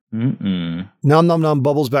 Mm. Num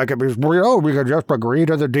bubbles back up. We could just agree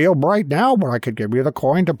to the deal right now, but I could give you the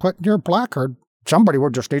coin to put in your placard. Somebody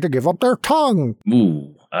would just need to give up their tongue.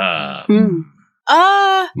 Ooh.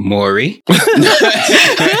 Maury.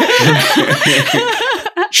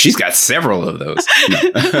 She's got several of those.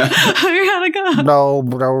 I gotta go. No.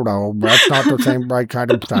 That's not the same right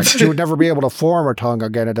kind of thing. She would never be able to form a tongue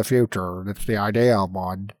again in the future. That's the ideal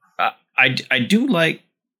one. I do like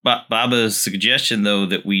Baba's suggestion, though,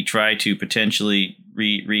 that we try to potentially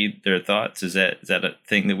read their thoughts. Is that a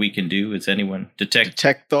thing that we can do? Is anyone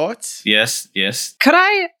detect thoughts? Yes. Could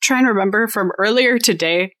I try and remember from earlier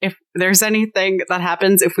today if there's anything that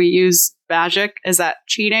happens if we use magic? Is that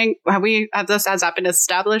cheating? Has that been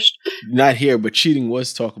established? Not here, but cheating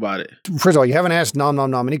was talk about it. First of all, you haven't asked Nom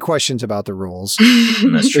any questions about the rules.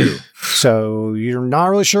 That's true. So you're not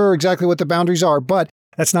really sure exactly what the boundaries are, but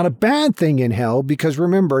that's not a bad thing in hell because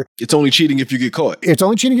remember, it's only cheating if you get caught. It's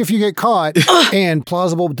only cheating if you get caught, and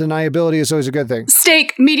plausible deniability is always a good thing.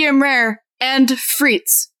 Steak, medium rare, and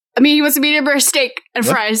frites. He wants a medium rare steak and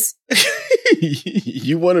fries.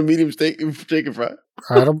 You want a medium steak and fries?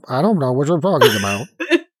 I don't know what you're talking about.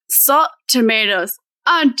 Salt, tomatoes,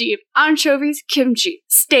 endive, anchovies, kimchi,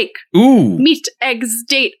 steak, ooh, meat, eggs,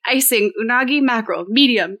 date, icing, unagi, mackerel,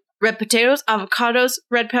 medium, red potatoes, avocados,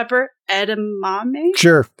 red pepper, edamame.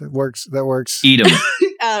 Sure, that works. Eat 'em.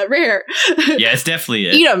 Rare. Yeah, it's definitely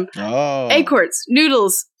it. Eat 'em. Oh. Acorns,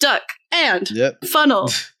 noodles, duck, and funnel,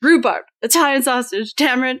 rhubarb, Italian sausage,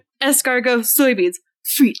 tamarind, escargot, soybeans,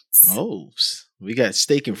 frites. Oh, we got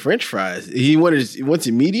steak and French fries. He wants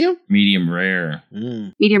it medium? Medium rare.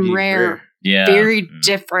 Medium rare. Yeah. Very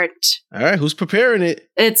different. All right, who's preparing it?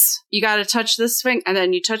 It's you got to touch this thing and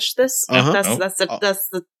then you touch this. That's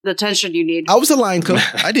the tension you need. I was a line cook.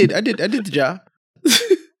 I did the job.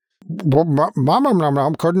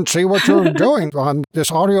 Mom couldn't see what you were doing on this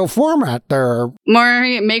audio format there.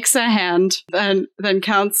 Maury makes a hand, then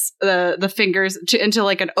counts the fingers into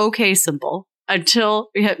like an OK symbol until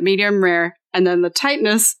we hit medium rare, and then the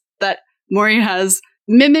tightness that Maury has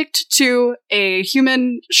mimicked to a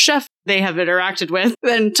human chef they have interacted with,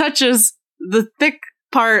 then touches the thick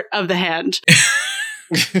part of the hand.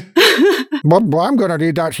 But I'm going to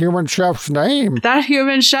need that human chef's name. That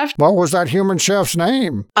human chef, What was that human chef's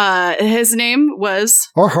name? his name was...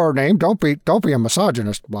 Or her name? Don't be a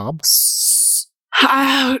misogynist, Bob.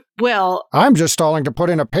 Well... I'm just stalling to put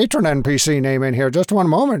in a patron NPC name in here. Just one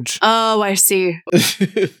moment. Oh, I see.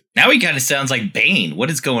 Now he kind of sounds like Bane. What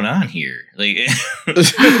is going on here? Like,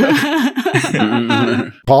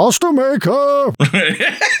 Pasta maker.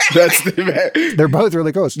 That's They're both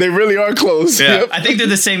really close. they really are close. yeah, Yep. I think they're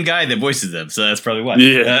the same guy that voices them, so that's probably why.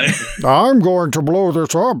 Yeah. I'm going to blow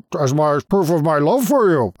this up as my proof of my love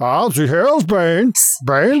for you. I'll see Hell's Bane.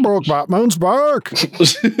 Bane broke Batman's back.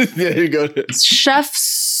 There you go. Chef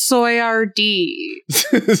Soyardee.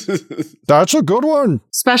 That's a good one.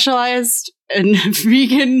 Specialized in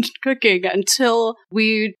vegan cooking until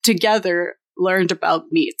we together learned about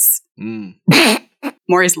meats. Mm.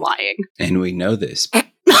 Maury's lying. And we know this.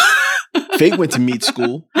 Fate went to meat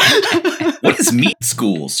school. What is meat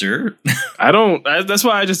school, sir? That's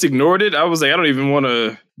why I just ignored it. I was like, I don't even want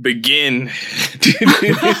to begin.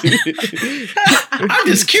 I'm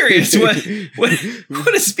just curious. What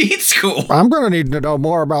is meat school? I'm going to need to know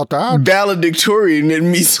more about that. Valedictorian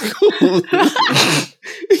in meat school.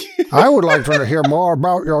 I would like to hear more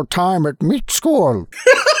about your time at meat school.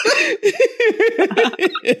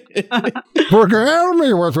 Regale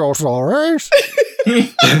me with your stories.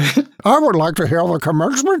 I would like to hear the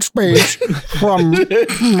commencement speech from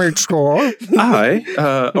meat school.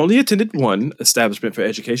 I only attended one establishment for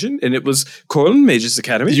education, and it was Coral and Mages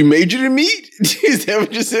Academy. You majored in meat? Is that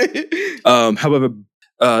what you're saying? However,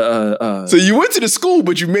 So you went to the school,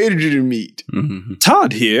 but you majored in meat. Mm-hmm.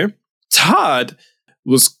 Todd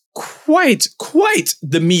was quite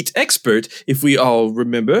the meat expert, if we all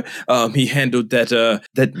remember. He handled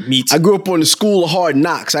that meat. I grew up on the school of hard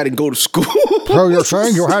knocks. I didn't go to school. So you're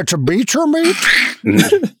saying you had to beat your meat?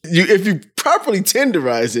 If you properly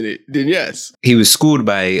tenderizing it, then yes. He was schooled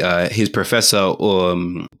by his professor,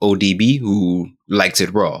 ODB, who likes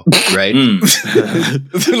it raw, right?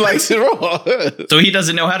 Likes it raw. So he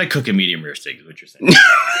doesn't know how to cook a medium rare steak, is what you're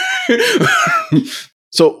saying.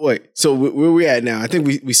 So wait, so where we at now? I think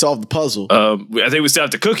we solved the puzzle. I think we still have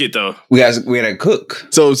to cook it though. We had to cook.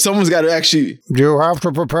 So someone's got to actually. You have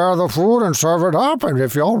to prepare the food and serve it up. And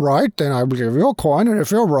if you're right, then I will give you a coin. And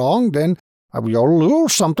if you're wrong, then you'll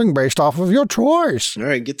lose something based off of your choice. All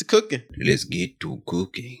right, get to cooking. Let's get to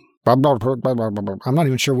cooking. I'm not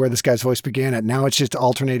even sure where this guy's voice began at. Now it's just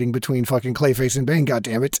alternating between fucking Clayface and Bane,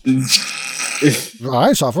 goddammit.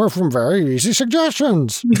 I suffer from very easy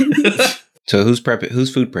suggestions. So who's prepping?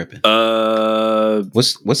 Who's food prepping?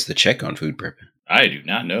 What's the check on food prepping? I do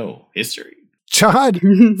not know history. Todd,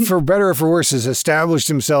 for better or for worse, has established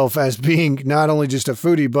himself as being not only just a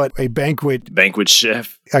foodie, but a banquet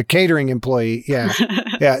chef. A catering employee. Yeah.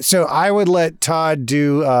 Yeah. So I would let Todd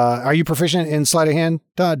do, are you proficient in sleight of hand,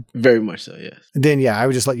 Todd? Very much so, yes. Then yeah, I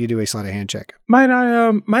would just let you do a sleight of hand check. Might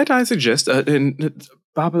I suggest, and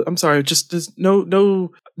Bob, I'm sorry, just there's no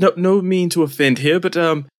mean to offend here, but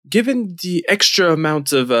given the extra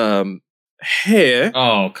amount of hair,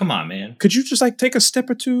 Oh, come on, man. could you just take a step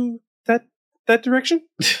or two that direction?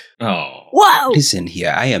 Oh. Whoa! Listen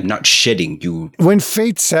here, I am not shedding you. When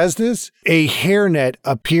Fate says this, a hairnet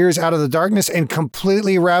appears out of the darkness and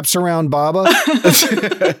completely wraps around Baba.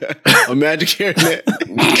 A magic hairnet.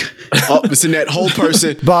 Oh, it's in that whole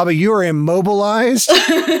person. Baba, you are immobilized.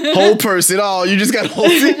 Whole person. Oh, you just got whole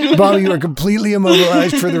thing. Baba, you are completely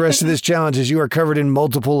immobilized for the rest of this challenge as you are covered in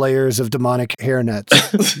multiple layers of demonic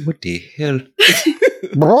hairnets. What the hell?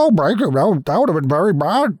 Bro, that would have been very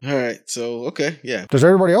bad. All right, so okay, yeah. Does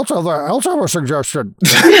anybody else have a suggestion?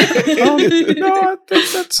 No,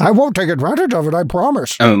 that's. I won't take advantage of it, I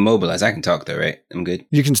promise. I'm immobilized. I can talk though, right? I'm good.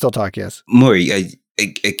 You can still talk, yes. Maury, I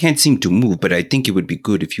can't seem to move, but I think it would be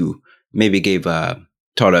good if you maybe gave Todd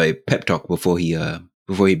a pep talk before he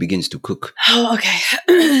begins to cook. Oh,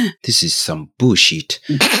 okay. This is some bullshit.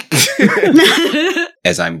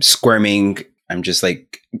 As I'm squirming, I'm just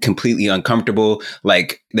completely uncomfortable.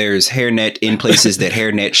 There's hairnet in places that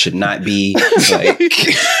hairnet should not be.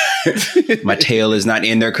 My tail is not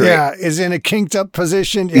in there correct. Yeah, is in a kinked up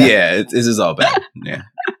position. Yeah, this is all bad. Yeah.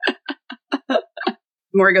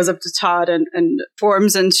 Maury goes up to Todd and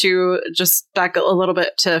forms into just back a little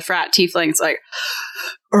bit to frat tieflings.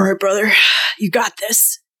 All right, brother, you got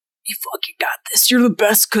this. You fucking got this. You're the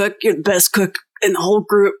best cook. You're the best cook in the whole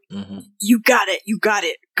group. Mm-hmm. You got it. You got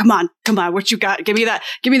it. Come on. What you got? Give me that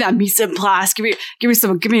mise en place. Give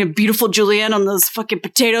me a beautiful julienne on those fucking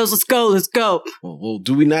potatoes. Let's go. Well,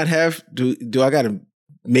 do we not have? Do I got to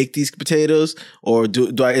make these potatoes, or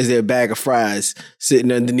is there a bag of fries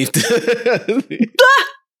sitting underneath the?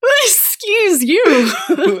 Excuse you.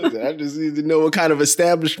 I just need to know what kind of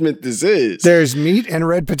establishment this is. There's meat and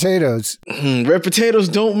red potatoes. Red potatoes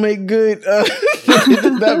don't make good. They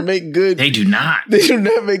do not make good. They do not. They do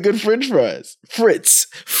not make good French fries. Fritz.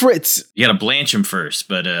 You gotta blanch them first,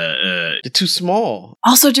 but They're too small.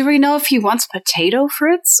 Also, do we know if he wants potato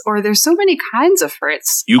frites or there's so many kinds of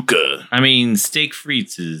frites? Yucca. I mean, steak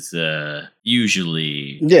frites is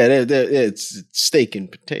usually. Yeah, it's steak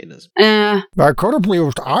and potatoes. I could have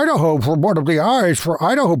used Idaho for one of the eyes for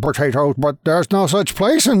Idaho potatoes, but there's no such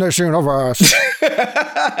place in this universe.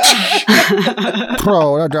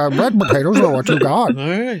 So, red potatoes are what you got. All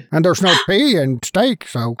right. And there's no pea in steak,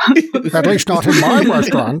 so at least not in my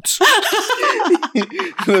restaurants.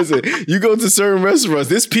 Listen, you go to certain restaurants,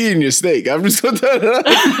 there's pea in your steak. I'm just going to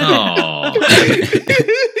Oh.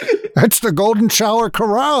 It's the Golden Shower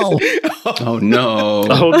Corral. Oh no!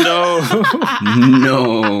 Oh no!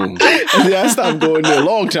 No! Yeah, I stopped going there a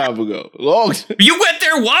long time ago. You went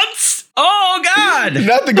there once? Oh, God.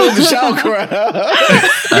 Not to go to the shower crowd.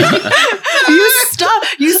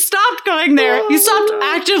 You stopped going there. You stopped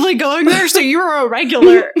actively going there, so you were a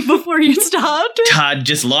regular before you stopped. Todd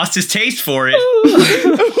just lost his taste for it.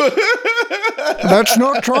 That's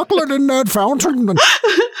not chocolate in that fountain.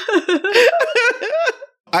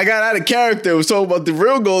 I got out of character. I was talking about the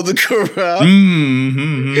real Golden Corral.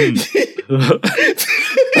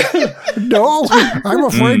 No, I'm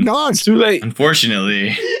afraid not. It's too late.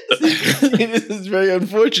 Unfortunately. This is very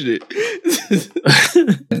unfortunate.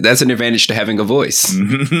 That's an advantage to having a voice.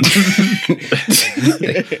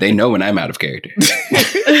 They know when I'm out of character.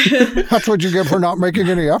 That's what you get for not making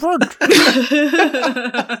any effort.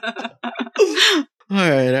 All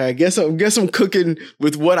right. I guess I'm cooking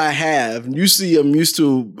with what I have. Usually, I'm used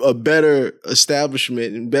to a better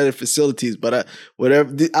establishment and better facilities, but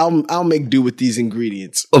I'll make do with these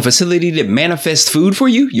ingredients. A facility that manifests food for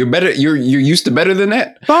you? You're better. You're used to better than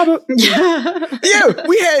that, Baba. Yeah,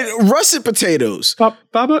 we had russet potatoes.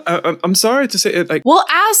 Baba, I'm sorry to say it. Like, Well,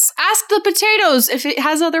 ask the potatoes if it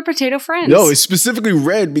has other potato friends. No, it's specifically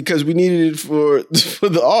red because we needed it for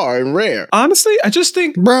the R and rare. honestly, I just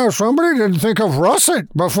think Well, somebody didn't think of russet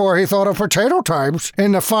before he thought of potato types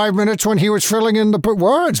in the 5 minutes when he was filling in the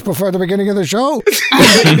words before the beginning of the show.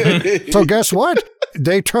 So guess what?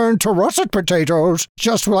 They turned to russet potatoes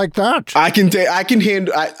just like that. I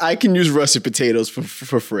can use russet potatoes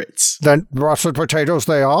for Fritz. Then russet potatoes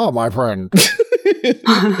they are, my friend.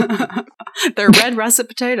 They're red russet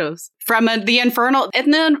potatoes from the infernal.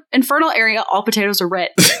 In the infernal area, all potatoes are red.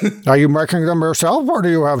 Are you making them yourself or do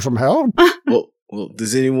you have some help? Well,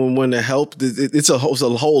 does anyone want to help? It's a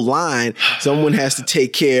whole line. Someone has to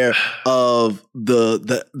take care of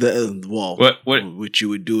the well. What you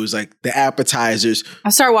would do is like the appetizers.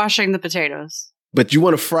 I'll start washing the potatoes. But you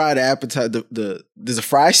want to fry the appetizer. There's a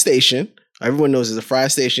fry station. Everyone knows there's a fry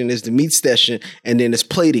station. There's the meat station, and then it's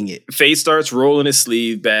plating it. Faye starts rolling his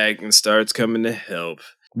sleeve back and starts coming to help.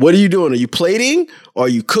 What are you doing? Are you plating? Or are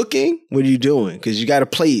you cooking? What are you doing? Because you got to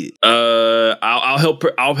plate it. I'll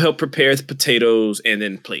help prepare the potatoes and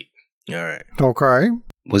then plate. All right. Okay.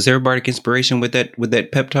 Was there a bardic inspiration with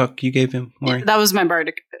that pep talk you gave him, Maury? That was my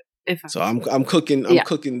bardic. So I'm cooking. I'm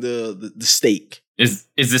cooking the steak. Is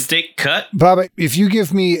the steak cut? Bobby, if you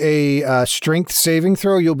give me a strength saving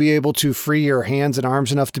throw, you'll be able to free your hands and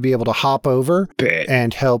arms enough to be able to hop over Bet.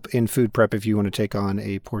 and help in food prep if you want to take on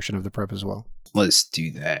a portion of the prep as well. Let's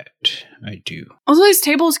do that. I do. Also, these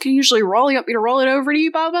tables can usually roll. You want me to roll it over to you,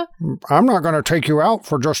 Baba? I'm not going to take you out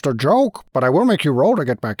for just a joke, but I will make you roll to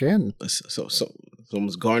get back in. So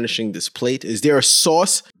someone's garnishing this plate. Is there a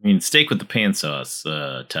sauce? I mean, steak with the pan sauce,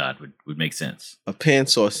 Todd, would make sense. A pan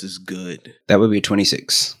sauce is good. That would be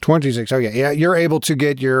 26. 26. Oh, yeah. You're able to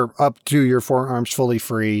get up to your forearms fully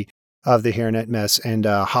free of the hairnet mess and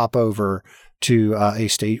hop over to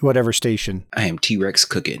whatever station. I am T-Rex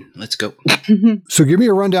cooking. Let's go. So give me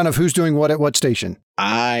a rundown of who's doing what at what station.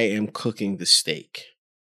 I am cooking the steak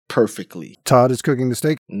perfectly. Todd is cooking the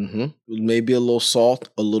steak. Mm-hmm. Maybe a little salt,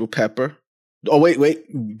 a little pepper. Oh, wait.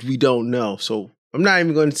 We don't know. So I'm not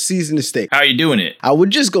even going to season the steak. How are you doing it? I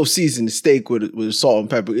would just go season the steak with salt and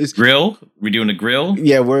pepper. Grill? We doing a grill?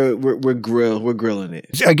 Yeah, we're grilling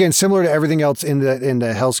it. Again, similar to everything else in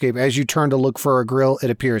the hellscape. As you turn to look for a grill, it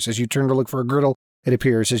appears. As you turn to look for a griddle, it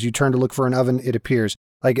appears. As you turn to look for an oven, it appears.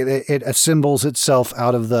 Like it assembles itself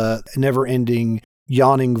out of the never-ending,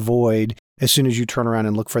 yawning void as soon as you turn around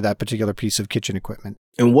and look for that particular piece of kitchen equipment.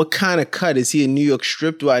 And what kind of cut? Is he a New York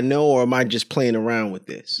strip? Do I know, or am I just playing around with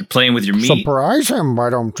this? You're playing with your meat. Surprise him, why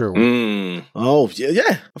don't you? Oh,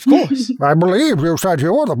 yeah, of course. I believe you said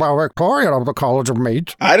you were the valedictorian of the College of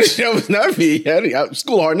Meat. I didn't. That was not me.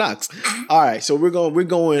 School of Hard Knocks. All right, so we're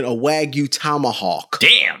going a Wagyu tomahawk.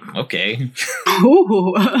 Damn. Okay.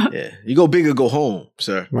 Ooh. Yeah, you go big or go home,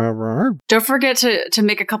 sir. All right. Don't forget to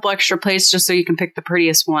make a couple extra plates just so you can pick the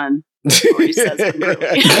prettiest one. Or he says angrily.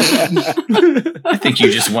 I think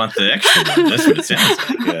you just want the extra one. That's what it sounds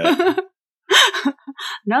like. Yeah.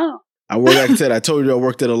 No. Like I said, I told you I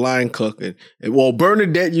worked at a line cook. And well,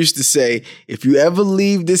 Bernadette used to say, if you ever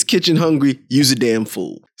leave this kitchen hungry, use a damn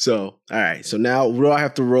fool. So, all right. So now what do I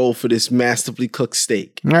have to roll for this masterfully cooked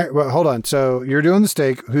steak? All right, well, hold on. So you're doing the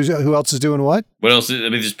steak. Who else is doing what? What else?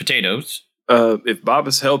 There's potatoes. If Bob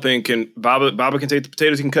is helping, Baba can take the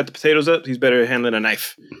potatoes? He can cut the potatoes up. He's better at handling a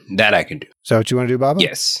knife. That I can do. Is that what you want to do, Baba?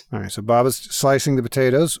 Yes. All right, so Baba's slicing the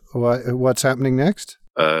potatoes. What's happening next?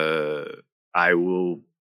 I will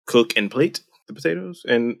cook and plate the potatoes,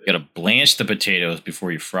 and You gotta blanch the potatoes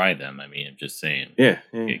before you fry them. I mean, I'm just saying. yeah.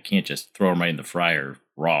 You can't just throw them right in the fryer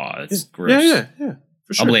raw. That's gross. Yeah.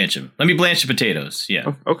 For sure. I'll blanch them. Let me blanch the potatoes.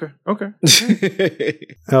 Yeah. Oh, okay.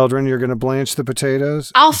 Eldrin, you're going to blanch the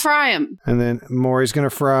potatoes, I'll fry him. and then Maury's going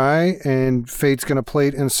to fry, and Fate's going to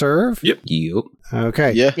plate and serve. Yep.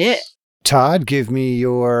 Okay. Yeah. Yeah. Todd, give me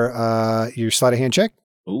your sleight of hand check.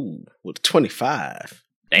 Ooh, with 25.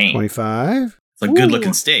 Dang. 25. It's a good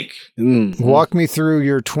looking steak. Walk me through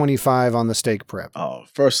your 25 on the steak prep. Oh,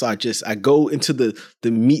 first I go into the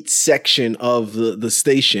meat section of the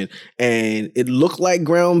station, and it looked like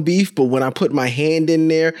ground beef, but when I put my hand in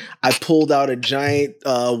there, I pulled out a giant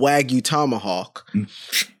Wagyu tomahawk,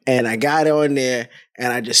 and I got it on there,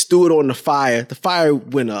 and I just threw it on the fire. The fire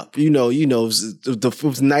went up. It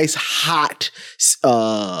was nice hot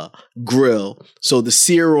grill, so the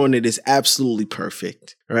sear on it is absolutely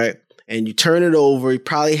perfect, right? And you turn it over. You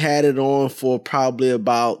probably had it on for probably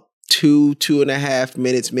about 2.5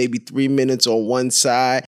 minutes, maybe 3 minutes on one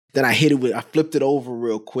side. Then I flipped it over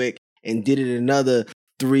real quick and did it another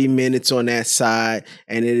 3 minutes on that side,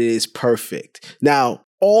 and it is perfect. Now,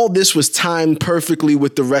 all this was timed perfectly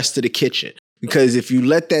with the rest of the kitchen, because if you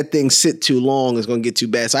let that thing sit too long, it's going to get too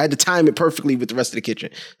bad. So I had to time it perfectly with the rest of the kitchen.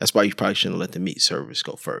 That's why you probably shouldn't let the meat service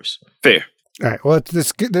go first. Fair. All right. Well,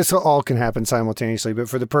 this all can happen simultaneously, but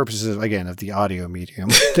for the purposes, again, of the audio medium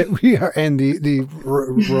that we are, and the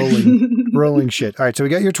rolling shit. All right. So we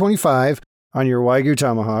got your 25 on your Wagyu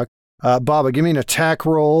tomahawk. Baba, give me an attack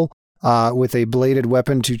roll with a bladed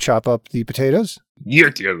weapon to chop up the potatoes.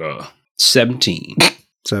 17.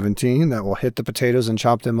 17. That will hit the potatoes and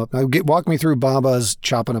chop them up. Now, walk me through Baba's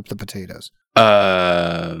chopping up the potatoes.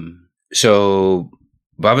 So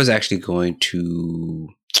Baba's actually going to.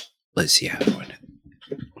 Let's see how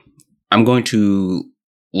I'm going to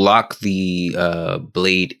lock the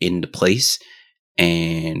blade into place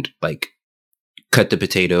and cut the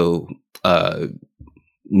potato,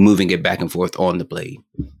 moving it back and forth on the blade,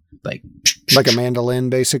 like a mandolin,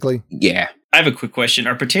 basically. Yeah. I have a quick question.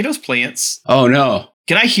 Are potatoes plants? Oh no!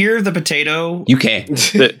 Can I hear the potato? You can.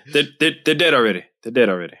 They're dead already. They're dead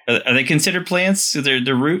already. Are they considered plants?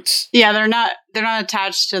 They're roots? Yeah, they're not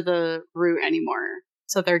attached to the root anymore.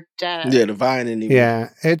 So they're dead. Yeah, the vine anymore. Yeah,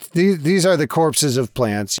 these are the corpses of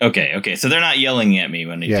plants. Okay. So they're not yelling at me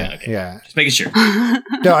when they Yeah, okay. yeah. Just making sure.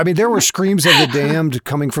 No, I mean, there were screams of the damned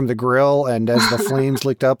coming from the grill, and as the flames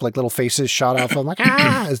licked up, like little faces shot out from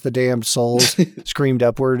as the damned souls screamed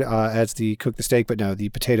upward as they cooked the steak. But no, the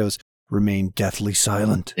potatoes remained deathly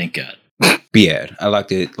silent. Thank God. But yeah, I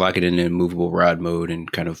lock it in the movable rod mode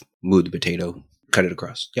and kind of move the potato, cut it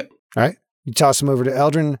across. Yep. All right. You toss them over to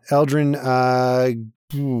Eldrin.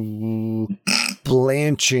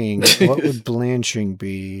 Blanching. What would blanching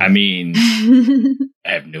be? I mean,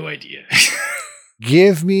 I have no idea.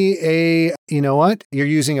 Give me a, you know what? You're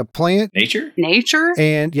using a plant. Nature? Nature?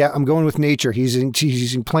 And yeah, I'm going with nature. He's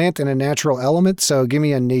using plant and a natural element. So give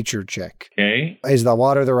me a nature check. Okay. Is the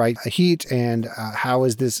water the right heat? And how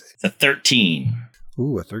is this? It's a 13.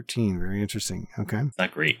 Ooh, a 13. Very interesting. Okay. It's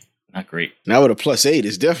not great. Not great. Now with a +8,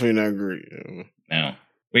 it's definitely not great. No.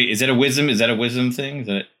 Wait, is it a wisdom? Is that a wisdom thing? Is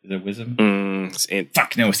that wisdom? It's int.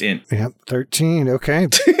 Fuck, no, it's int. Yep, 13. Okay.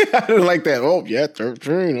 I don't like that. Oh, yeah,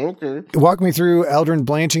 13. Okay. Walk me through Eldrin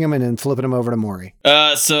blanching him and then flipping him over to Maury.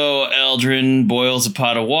 So Eldrin boils a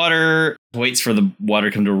pot of water, waits for the water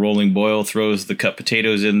to come to a rolling boil, throws the cut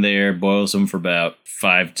potatoes in there, boils them for about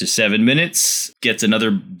 5 to 7 minutes, gets another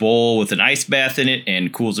bowl with an ice bath in it,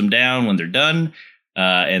 and cools them down when they're done.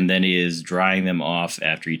 And then he is drying them off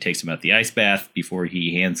after he takes them out the ice bath before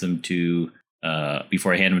he hands them to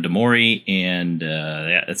before I hand them to Maury, and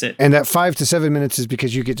yeah, that's it. And that 5 to 7 minutes is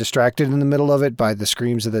because you get distracted in the middle of it by the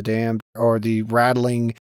screams of the damned or the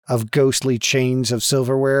rattling of ghostly chains of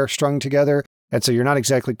silverware strung together. And so you're not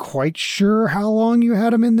exactly quite sure how long you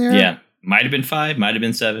had them in there. Yeah. Might have been 5, might have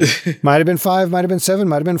been 7. Might have been 5, might have been 7,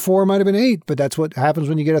 might have been 4, might have been 8, but that's what happens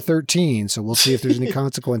when you get a 13. So we'll see if there's any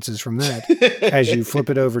consequences from that as you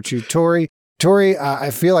flip it over to Tori. Tori,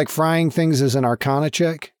 I feel like frying things is an Arcana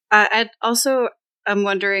check. I'm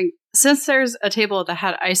wondering, since there's a table that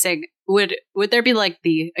had icing, would there be like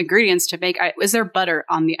the ingredients to make? Is there butter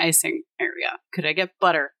on the icing area? Could I get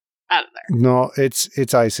butter out of there? No,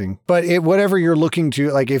 it's icing. But whatever you're looking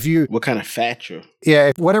to, like if you... What kind of fat you're...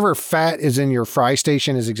 Yeah, whatever fat is in your fry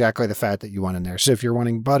station is exactly the fat that you want in there. So if you're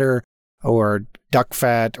wanting butter or duck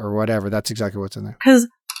fat or whatever, that's exactly what's in there. Because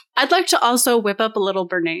I'd like to also whip up a little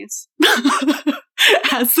béarnaise.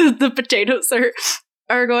 As the potatoes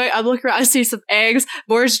are going, I'm looking around, I see some eggs.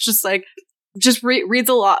 Boris read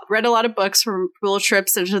a lot of books from little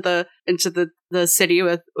trips into the city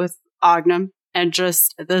with Ognum. And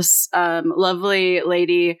just this lovely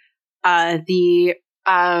lady, the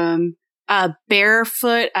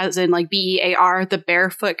barefoot, as in like BEAR, the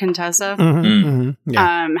barefoot Contessa,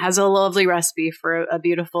 has a lovely recipe for a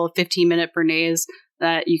beautiful 15-minute béarnaise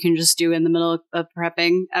that you can just do in the middle of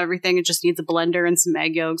prepping everything. It just needs a blender and some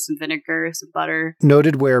egg yolks, some vinegar, some butter.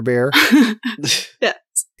 Noted werebear. Yeah.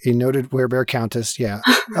 A noted werebear countess, yeah.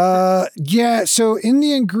 Yeah, so in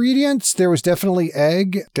the ingredients, there was definitely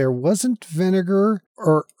egg. There wasn't vinegar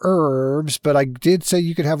or herbs, but I did say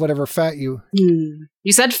you could have whatever fat you...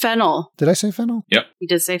 You said fennel. Did I say fennel? Yep. You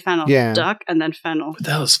did say fennel. Yeah. Duck and then fennel. What the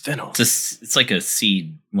hell is fennel? It's like a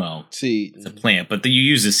seed. Well, seed. It's a plant, but you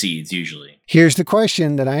use the seeds usually. Here's the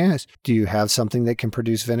question that I asked. Do you have something that can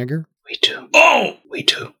produce vinegar? We do. Oh! We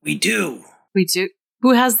do. We do. We do.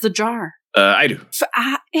 Who has the jar? I do.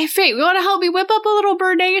 Hey, Faye, you want to help me whip up a little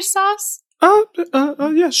béarnaise sauce?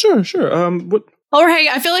 Yeah, sure. What? Or hey,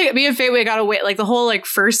 I feel like me and Faye, we gotta wait like the whole like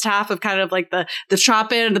first half of kind of like the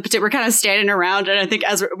chop in and the potato. We're kind of standing around, and I think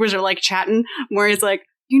as we're like chatting, where he's like,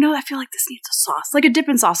 I feel like this needs a sauce, like a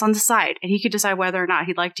dipping sauce on the side, and he could decide whether or not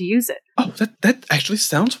he'd like to use it. Oh, that actually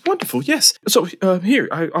sounds wonderful. Yes. So here,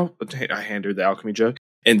 I hand her the alchemy jug.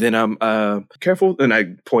 And then I'm careful, and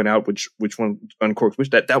I point out which one uncorks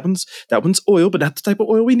which. That one's oil, but not the type of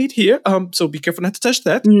oil we need here. So be careful not to touch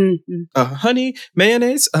that. Mm-hmm. Honey,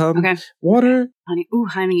 mayonnaise, okay. Water. Honey, ooh,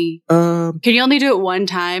 honey. Can you only do it one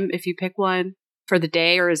time if you pick one for the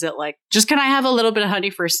day, or is it like just can I have a little bit of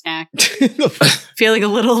honey for a snack? Feeling a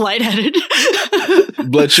little lightheaded.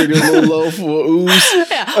 Blood sugar a little low for ooze.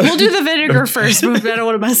 Yeah, we'll do the vinegar first. But I don't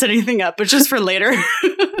want to mess anything up, but just for later.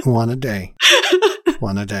 One a day.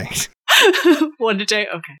 One a day. One a day?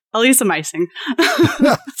 Okay. I'll use some icing.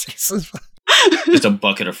 Just a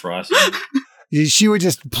bucket of frosting. She would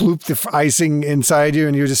just ploop the icing inside you,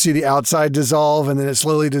 and you would just see the outside dissolve, and then it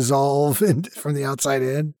slowly dissolve from the outside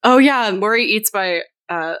in. Oh, yeah. Maury eats by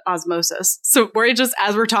osmosis. So Maury just,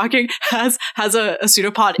 as we're talking, has a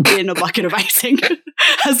pseudopod in a bucket of icing.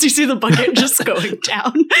 As you see the bucket just going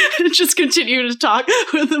down. And just continue to talk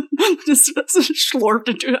with him. Just slurped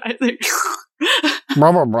into icing.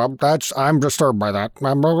 I'm disturbed by that.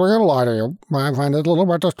 I'm not going to lie to you. I find it a little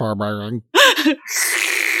bit disturbing.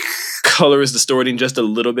 Color is distorting just a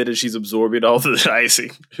little bit as she's absorbing all the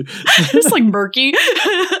icing. It's like murky.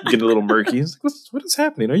 Getting a little murky. It's like, what is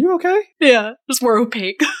happening? Are you okay? Yeah, just more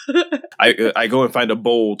opaque. I go and find a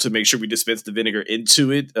bowl to make sure we dispense the vinegar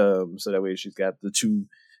into it. So that way she's got the 2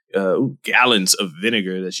 gallons of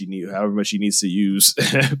vinegar that she needs, however much she needs to use.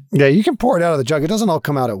 Yeah, you can pour it out of the jug. It doesn't all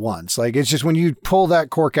come out at once. Like it's just when you pull that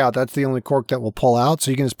cork out, that's the only cork that will pull out.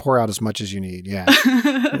 So you can just pour out as much as you need. Yeah,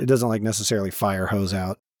 it doesn't like necessarily fire hose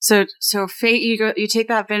out. So Fate, you take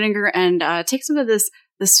that vinegar and take some of this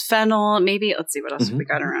fennel. Maybe let's see what else we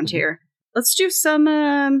got around here. Let's do some.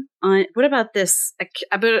 What about this?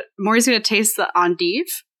 Maury's gonna taste the endive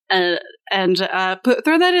and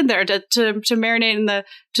throw that in there to marinate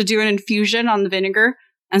to do an infusion on the vinegar.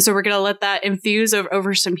 And so we're gonna let that infuse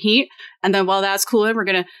over some heat, and then while that's cooling, we're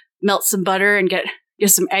gonna melt some butter and get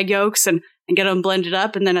some egg yolks and get them blended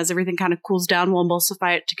up. And then as everything kind of cools down, we'll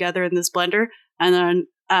emulsify it together in this blender, and then.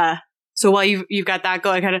 So while you've got that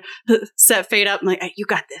going, I kind of set Fate up. I'm like, hey, you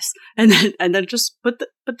got this, and then just put the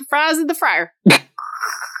fries in the fryer.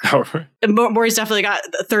 And Maury's definitely got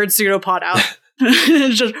the third pseudopod out.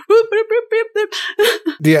 Just whoop, whoop, whoop, whoop,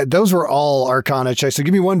 whoop. Yeah, those were all Arcana checks. So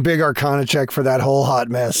give me one big Arcana check for that whole hot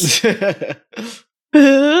mess.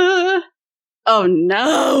 Oh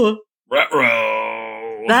no!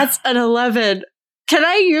 Ruh-roh. That's an 11. Can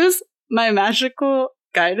I use my magical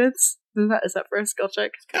guidance Is that for a skill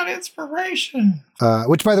check? It's got inspiration.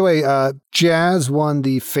 Which, by the way, Jazz won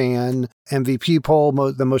the fan MVP poll,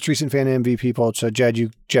 the most recent fan MVP poll. So, Jazz,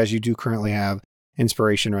 you do currently have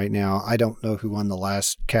inspiration right now. I don't know who won the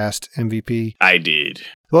last cast MVP. I did.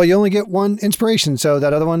 Well, you only get one inspiration, so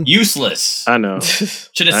that other one... Useless. I know.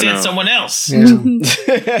 Should have said someone else. Yeah.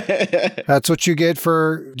 That's what you get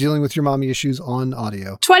for dealing with your mommy issues on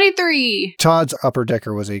audio. 23. Todd's upper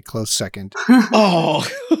decker was a close second. Oh.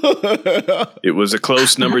 It was a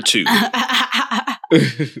close number 2.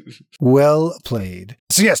 Well played.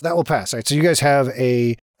 So yes, that will pass. All right, so you guys have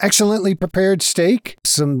a excellently prepared steak,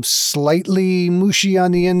 some slightly mushy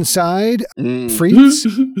on the inside, frites,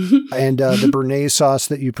 and the béarnaise sauce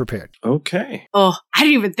that you prepared. Okay. Oh, I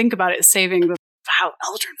didn't even think about it saving the how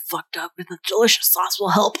Eldrin fucked up, and the delicious sauce will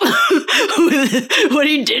help with what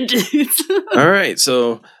he did to it. All right,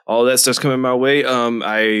 so all that stuff's coming my way.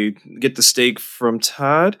 I get the steak from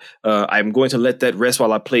Todd. I'm going to let that rest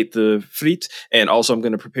while I plate the frites, and also I'm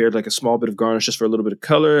going to prepare like a small bit of garnish just for a little bit of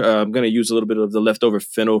color. I'm going to use a little bit of the leftover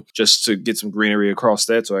fennel just to get some greenery across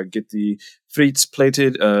that. So I get the frites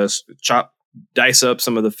plated, dice up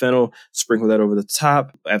some of the fennel, sprinkle that over the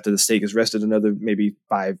top. After the steak is rested, another maybe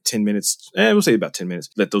 5-10 minutes, we'll say about 10 minutes,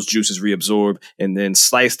 let those juices reabsorb, and then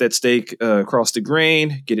slice that steak across the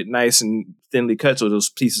grain, get it nice and thinly cut so those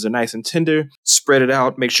pieces are nice and tender. Spread it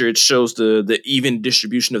out, make sure it shows the even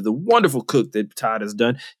distribution of the wonderful cook that Todd has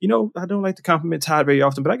done. You know, I don't like to compliment Todd very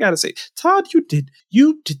often, but I gotta say, Todd, you did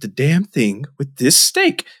the damn thing with this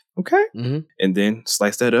steak. Okay. Mm-hmm. And then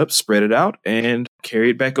slice that up, spread it out, and carry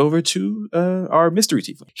it back over to our mystery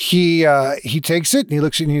tiefling. He takes it and he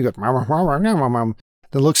looks at you and he goes,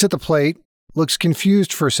 then looks at the plate, looks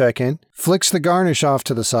confused for a second, flicks the garnish off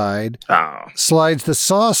to the side, slides the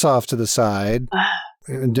sauce off to the side,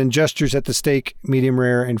 and then gestures at the steak, medium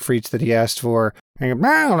rare, and frites that he asked for, and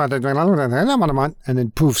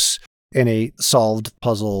then poofs in a solved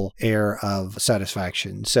puzzle air of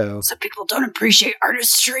satisfaction. So people don't appreciate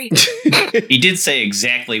artistry. He did say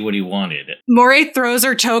exactly what he wanted. Maury throws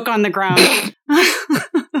her choke on the ground.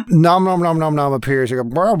 Nom nom nom nom nom appears. He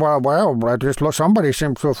goes, well, somebody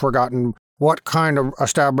seems to have forgotten what kind of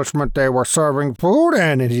establishment they were serving food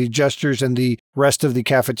in. And he gestures and the rest of the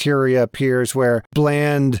cafeteria appears where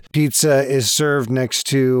bland pizza is served next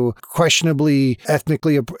to questionably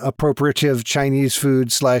ethnically appropriative Chinese food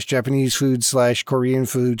 / Japanese food / Korean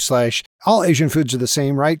food / all Asian foods are the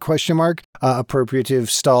same, right? ? Appropriative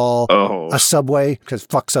stall. Oh. A Subway, because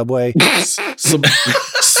fuck Subway.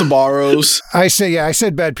 Sbarro's. I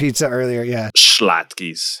said bad pizza earlier, yeah.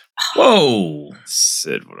 Schlatkes. Whoa.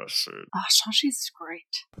 Said what I said. Oh, Shoshi's great.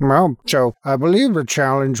 Well, so I believe the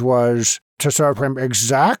challenge was to serve him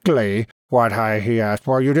exactly what he asked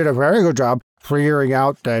for. You did a very good job figuring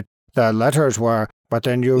out that the letters were, but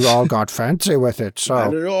then you all got fancy with it. So,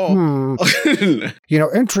 Not at all.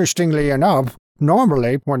 Interestingly enough,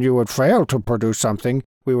 normally when you would fail to produce something,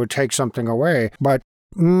 we would take something away. But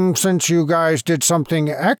since you guys did something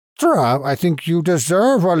extra, I think you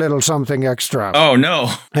deserve a little something extra. Oh,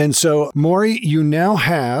 no. And so, Maury, you now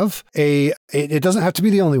have it doesn't have to be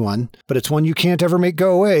the only one, but it's one you can't ever make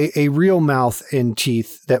go away, a real mouth and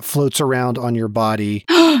teeth that floats around on your body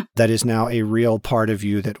that is now a real part of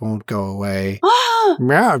you that won't go away.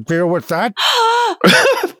 Yeah, deal with that.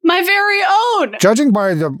 My very own! Judging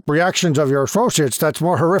by the reactions of your associates, that's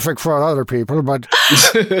more horrific for other people, but...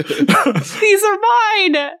 These are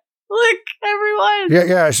mine! Look, everyone!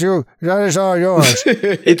 Yes, that is all yours.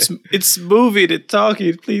 It's moving and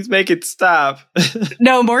talking. Please make it stop.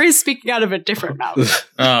 No, Maury's speaking out of a different mouth.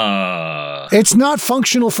 It's not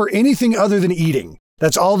functional for anything other than eating.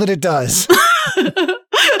 That's all that it does.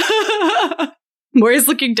 Maury's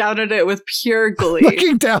looking down at it with pure glee.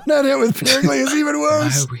 Looking down at it with pure glee is even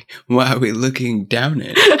worse. Why are we looking down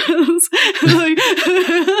at it?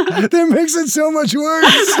 That makes it so much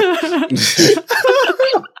worse.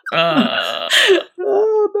 Oh,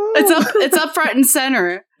 no. It's up front and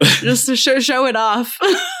center, just to show it off.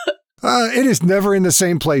 It is never in the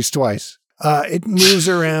same place twice. It moves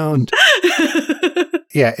around.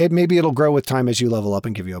 Yeah, maybe it'll grow with time as you level up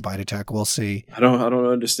and give you a bite attack. We'll see. I don't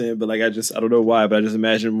understand, but like I don't know why, but I just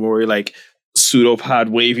imagine Maury like pseudopod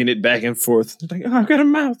waving it back and forth. Like, I've got a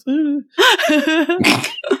mouth.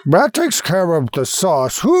 That takes care of the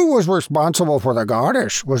sauce. Who was responsible for the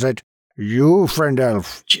garnish? Was it you, friend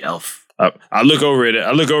elf? Jelf. I look over at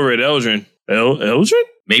Eldrin. Eldrin?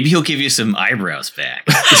 Maybe he'll give you some eyebrows back.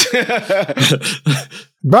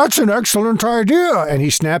 That's an excellent idea. And he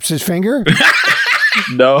snaps his finger.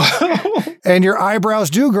 No. And your eyebrows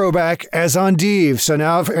do grow back as Endive. So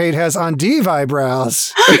now Fade has Endive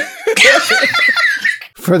eyebrows.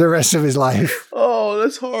 for the rest of his life. Oh,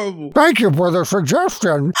 that's horrible. Thank you for the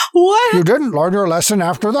suggestion. What? You didn't learn your lesson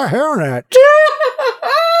after the hairnet.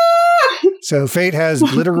 So Fate has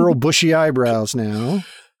literal bushy eyebrows now.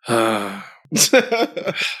 God.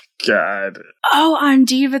 Oh, on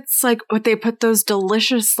Div, it's like what they put those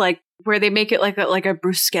delicious, like where they make it like a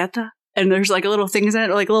bruschetta, and there's like little things in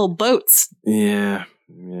it, like little boats. Yeah.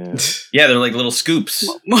 Yeah, they're like little scoops.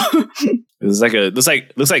 Looks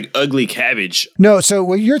like ugly cabbage. No, so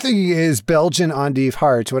what you're thinking is Belgian endive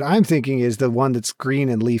hearts. What I'm thinking is the one that's green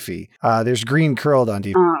and leafy. There's green curled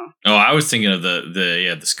endive. Oh, I was thinking of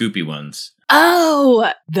the scoopy ones.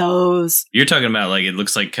 Oh, those. You're talking about like it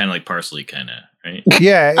looks like kind of like parsley, kind of, right?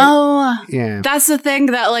 Yeah. Oh, yeah. That's the thing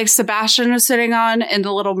that like Sebastian was sitting on in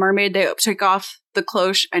The Little Mermaid. They took off the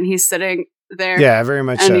cloche and he's sitting there. Yeah, very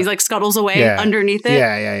much and so. he's like scuttles away underneath it.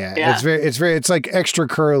 Yeah. It's like extra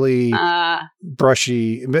curly,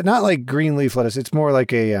 brushy, but not like green leaf lettuce. It's more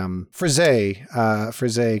like a frisee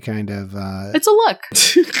kind of. It's a look.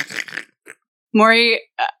 Maury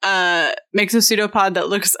makes a pseudopod that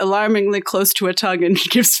looks alarmingly close to a tongue and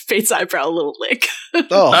gives Fate's eyebrow a little lick.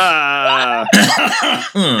 Oh.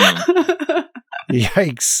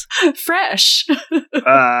 Yikes. Fresh.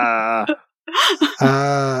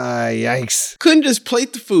 Yikes. Couldn't just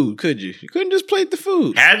plate the food, could you? You couldn't just plate the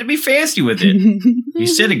food. Had to be fancy with it. You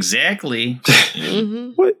said exactly.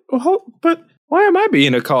 What? But why am I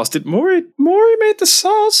being accosted? Maury made the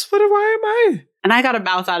sauce. Why am I? And I got a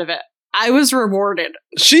mouth out of it. I was rewarded.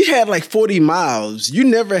 She had like 40 mouths. You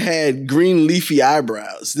never had green leafy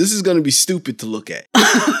eyebrows. This is going to be stupid to look at.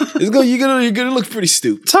 You're going to look pretty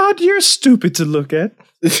stupid. Todd, you're stupid to look at.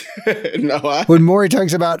 When Maury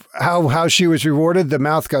talks about how she was rewarded, the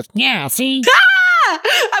mouth goes, yeah, see?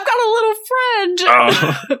 I've got a little friend.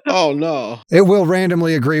 Oh, no. It will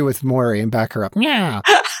randomly agree with Maury and back her up. Yeah.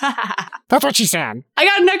 That's what she said. I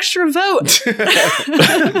got an extra vote.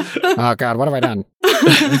 Oh, God, what have I done?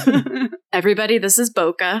 Everybody, this is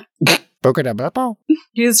Boca. Boca de Beppo?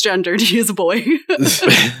 He is gendered. He is a boy.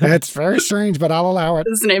 That's very strange, but I'll allow it.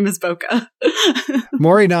 His name is Boca.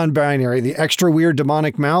 Maury non-binary, the extra weird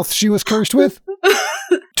demonic mouth she was cursed with?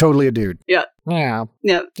 Totally a dude. Yeah. Yeah.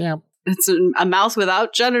 Yeah. Yeah. It's a mouth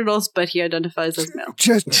without genitals, but he identifies as male.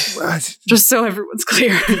 Just so everyone's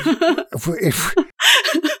clear.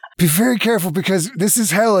 Be very careful because this is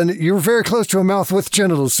hell and you're very close to a mouth with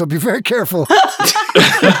genitals, so be very careful. All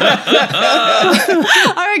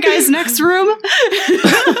right, guys, next room.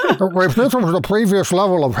 If this was the previous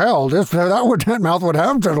level of hell, that mouth would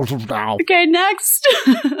have genitals now. Okay, next.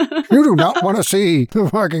 You do not want to see the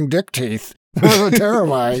fucking dick teeth. That was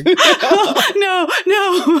terrifying. No.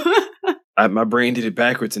 My brain did it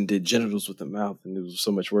backwards and did genitals with the mouth, and it was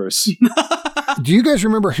so much worse. Do you guys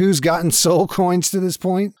remember who's gotten soul coins to this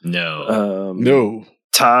point? No. No.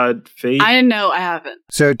 Todd, Fate. I know I haven't.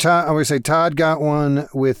 So Todd, I would say Todd got one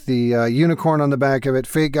with the unicorn on the back of it.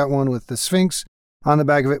 Fate got one with the Sphinx on the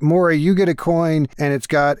back of it. Maury, you get a coin, and it's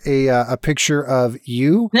got a picture of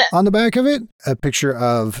you on the back of it, a picture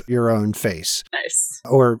of your own face. Nice.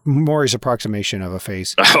 Or Maury's approximation of a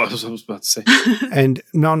face. Oh, I was about to say. And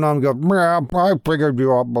Nom goes, yeah, I figured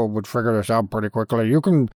you all would figure this out pretty quickly. You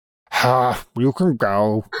can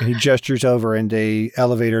go. And he gestures over, and the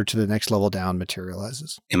elevator to the next level down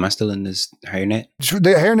materializes. Am I still in this hairnet?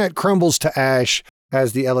 The hairnet crumbles to ash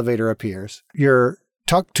as the elevator appears. Your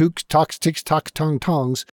tuk-tuks, toks, ticks, toks,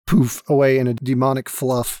 tongs poof away in a demonic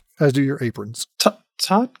fluff, as do your aprons.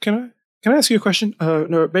 Todd, can I ask you a question?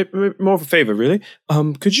 No, maybe more of a favor, really.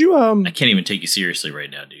 Could you I can't even take you seriously right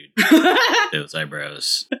now, dude. Those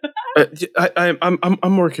eyebrows.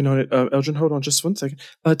 I'm working on it. Eldrin, hold on just 1 second.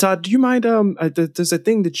 Todd, do you mind? There's a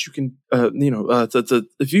thing that you can,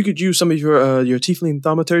 if you could use some of your tiefling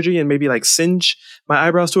thaumaturgy and maybe like singe my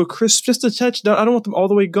eyebrows to a crisp, just a touch. I don't want them all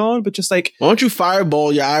the way gone, but just like. Why don't you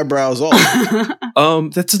fireball your eyebrows off?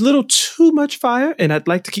 That's a little too much fire, and I'd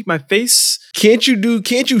like to keep my face. Can't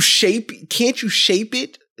you shape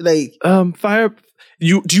it? Like Fire.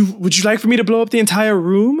 Would you like for me to blow up the entire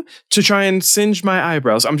room to try and singe my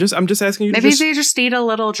eyebrows? I'm just asking you. Maybe they just need a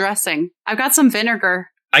little dressing. I've got some vinegar.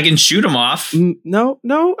 I can shoot them off. No.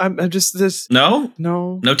 I'm just this. No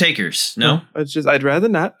takers. No. I'd rather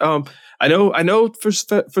not. I know for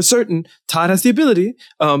certain Todd has the ability.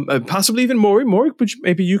 Possibly even Maury. Maury,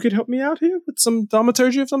 maybe you could help me out here with some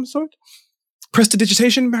thaumaturgy of some sort.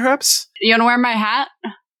 Prestidigitation, perhaps. You want to wear my hat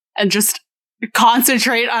and just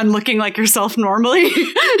concentrate on looking like yourself normally?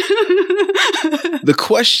 The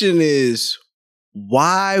question is,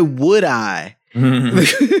 why would I? You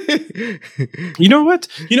know what?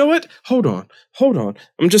 Hold on. All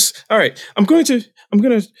right. I'm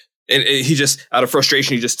gonna And he just, out of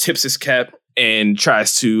frustration, he just tips his cap and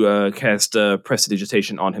tries to cast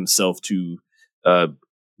prestidigitation on himself to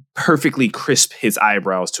perfectly crisp his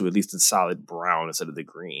eyebrows to at least a solid brown instead of the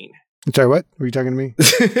green. I'm sorry, what? Were you talking to me?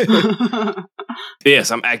 Yes,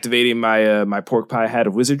 I'm activating my my pork pie hat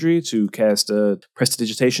of wizardry to cast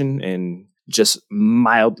prestidigitation and just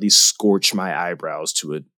mildly scorch my eyebrows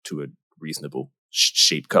to a reasonable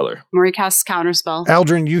shape color. Maury casts counterspell.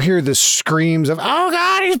 Aldrin, you hear the screams of, oh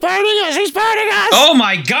God, he's burning us! He's burning us! Oh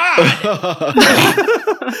my god!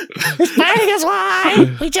 He's burning us!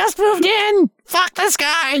 Why? We just moved in! Fuck this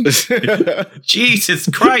guy! Jesus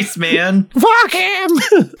Christ, man! Fuck him!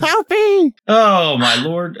 Help me! Oh my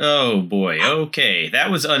lord! Oh boy! Okay,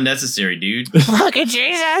 that was unnecessary, dude. Fucking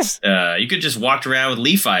Jesus! You could just walk around with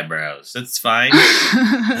leaf eyebrows. That's fine.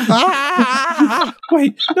 Ah!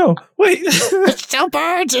 Wait, no, wait. It still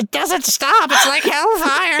burns. It doesn't stop. It's like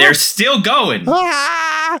hellfire. They're still going.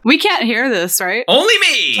 Ah! We can't hear this, right? Only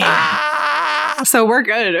me. Ah! So we're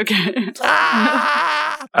good, okay.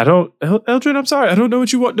 Ah! I don't, Eldrin, I'm sorry. I don't know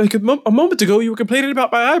what you want. Like a moment ago, you were complaining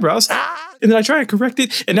about my eyebrows, and then I try and correct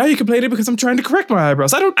it, and now you're complaining because I'm trying to correct my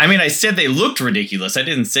eyebrows. I mean, I said they looked ridiculous. I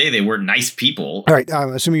didn't say they weren't nice people. All right,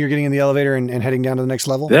 I'm assuming you're getting in the elevator and heading down to the next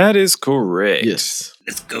level? That is correct. Yes.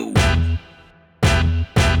 Let's go.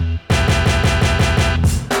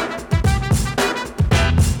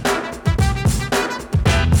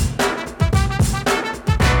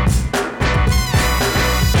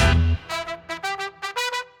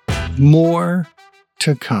 More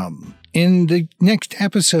to come in the next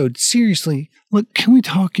episode. Seriously, look, can we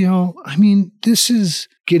talk, y'all? I mean, this is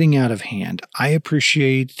getting out of hand. I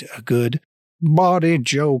appreciate a good body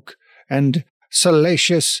joke and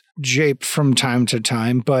salacious jape from time to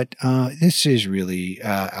time, but this is really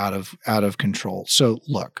out of control. So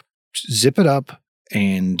look, zip it up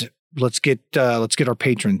and let's get our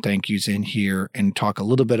patron thank yous in here and talk a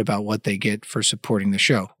little bit about what they get for supporting the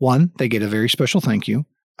show. One, they get a very special thank you.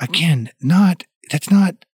 Again, that's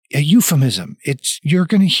not a euphemism. You're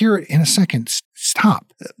going to hear it in a second.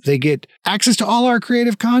 Stop. They get access to all our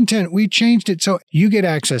creative content. We changed it so you get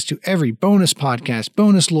access to every bonus podcast,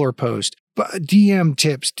 bonus lore post, DM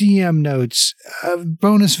tips, DM notes,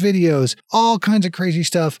 bonus videos, all kinds of crazy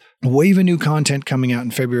stuff. A wave of new content coming out in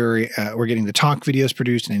February. We're getting the talk videos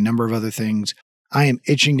produced and a number of other things. I am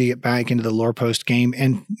itching to get back into the lore post game.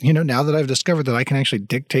 And, now that I've discovered that I can actually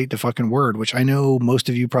dictate the fucking word, which I know most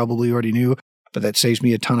of you probably already knew, but that saves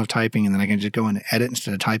me a ton of typing. And then I can just go in and edit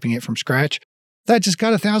instead of typing it from scratch. That just got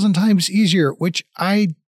 1,000 times easier, which I,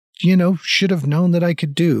 should have known that I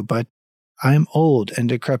could do. But I'm old and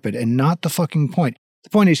decrepit and not the fucking point. The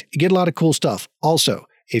point is you get a lot of cool stuff. Also,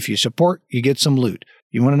 if you support, you get some loot.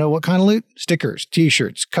 You want to know what kind of loot? Stickers,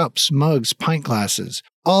 t-shirts, cups, mugs, pint glasses.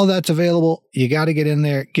 All that's available. You got to get in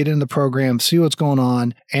there, get in the program, see what's going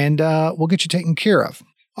on, and we'll get you taken care of.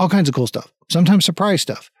 All kinds of cool stuff. Sometimes surprise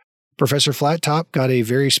stuff. Professor Flat Top got a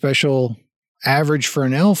very special average for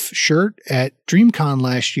an elf shirt at DreamCon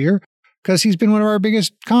last year because he's been one of our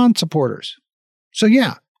biggest con supporters. So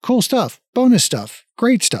yeah, cool stuff, bonus stuff,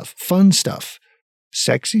 great stuff, fun stuff,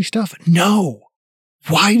 sexy stuff. No.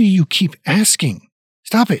 Why do you keep asking?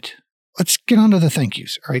 Stop it. Let's get on to the thank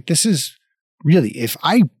yous. All right. This is really, if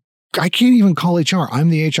I can't even call HR. I'm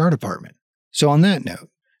the HR department. So on that note,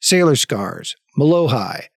 Sailor Scars,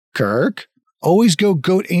 Malohai, Kirk, Always Go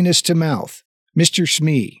Goat Anus to Mouth, Mr.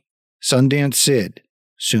 Smee, Sundance Sid,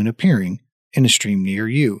 soon appearing in a stream near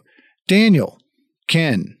you, Daniel,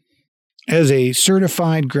 Ken. As a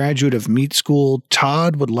certified graduate of meat school,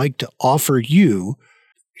 Todd would like to offer you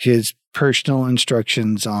his personal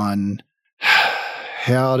instructions on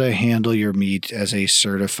how to handle your meat as a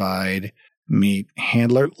certified meat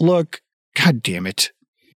handler. Look, God damn it.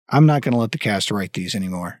 I'm not going to let the cast write these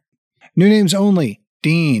anymore. New names only.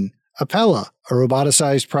 Dean, Apella, a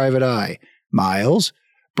roboticized private eye. Miles,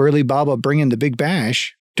 Burly Baba bringing the big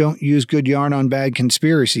bash. Don't use good yarn on bad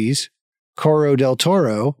conspiracies. Coro del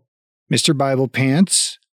Toro, Mr. Bible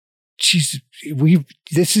Pants. Jeez,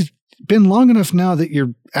 this has been long enough now that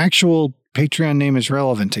your actual Patreon name is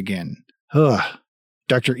relevant again. Ugh.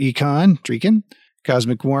 Dr. Econ, Dreeken,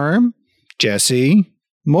 Cosmic Worm, Jesse,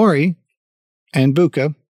 Maury, and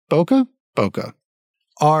Boka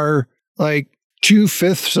are like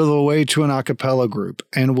 2/5 of the way to an a cappella group,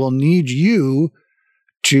 and we'll need you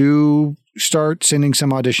to start sending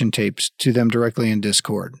some audition tapes to them directly in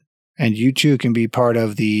Discord. And you too can be part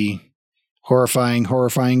of the horrifying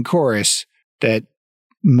chorus that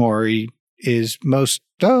Maury is most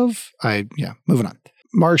of. Moving on.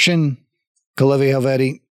 Martian, Kalevi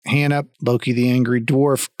Helveti, Hannah, Loki the Angry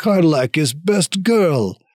Dwarf, Cadillac is best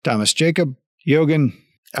girl, Thomas Jacob, Yogan,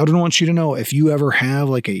 Eldon wants you to know if you ever have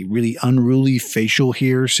like a really unruly facial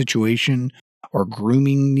hair situation or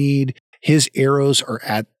grooming need, his arrows are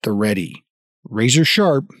at the ready, razor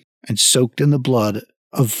sharp and soaked in the blood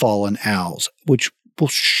of fallen owls, which will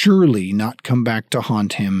surely not come back to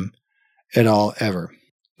haunt him at all ever.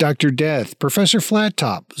 Dr. Death, Professor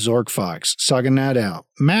Flattop, Zork Fox, Saganadao,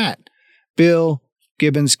 Matt, Bill,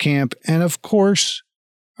 Gibbons Camp, and of course,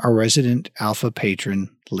 our resident alpha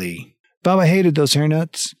patron, Lee. Baba hated those hair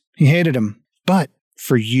nuts. He hated them. But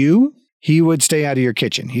for you, he would stay out of your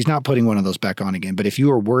kitchen. He's not putting one of those back on again. But if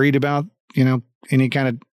you are worried about, any kind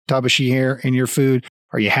of tabashi hair in your food,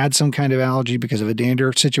 or you had some kind of allergy because of a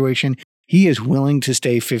dander situation, he is willing to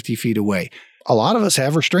stay 50 feet away. A lot of us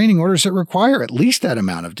have restraining orders that require at least that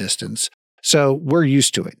amount of distance. So we're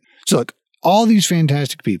used to it. So look, all these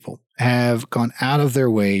fantastic people have gone out of their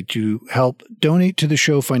way to help donate to the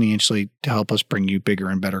show financially to help us bring you bigger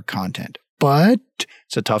and better content. But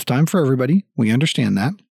it's a tough time for everybody. We understand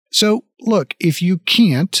that. So look, if you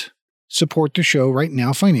can't support the show right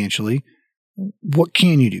now financially, what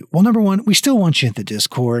can you do? Well, number one, we still want you in the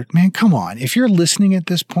Discord. Man, come on. If you're listening at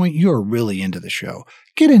this point, you're really into the show.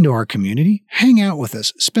 Get into our community. Hang out with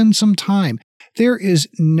us. Spend some time. There is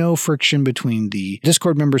no friction between the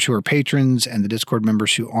Discord members who are patrons and the Discord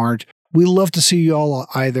members who aren't. We love to see you all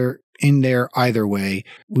either in there either way.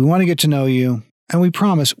 We want to get to know you. And we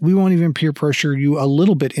promise we won't even peer pressure you a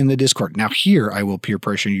little bit in the Discord. Now here, I will peer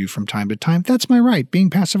pressure you from time to time. That's my right. Being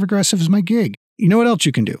passive aggressive is my gig. You know what else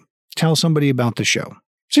you can do? Tell somebody about the show.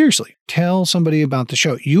 Seriously, tell somebody about the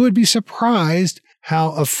show. You would be surprised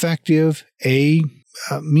how effective a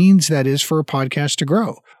means that is for a podcast to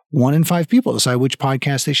grow. 1 in 5 people decide which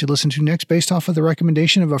podcast they should listen to next based off of the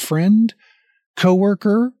recommendation of a friend,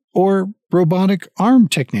 coworker, or robotic arm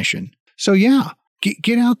technician. So yeah,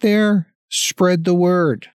 get out there, spread the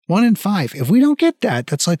word. 1 in 5. If we don't get that,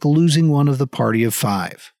 that's like losing one of the party of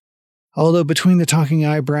 5. Although between the talking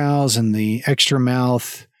eyebrows and the extra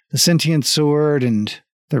mouth, the sentient sword and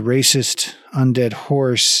the racist undead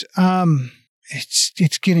horse,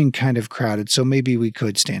 it's getting kind of crowded, so maybe we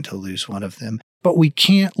could stand to lose one of them. But we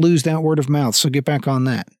can't lose that word of mouth, so get back on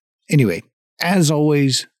that. Anyway, as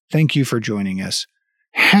always, thank you for joining us.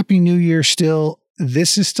 Happy New Year still.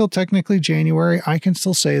 This is still technically January. I can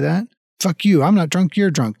still say that. Fuck you. I'm not drunk.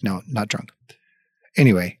 You're drunk. No, not drunk.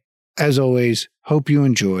 Anyway, as always, hope you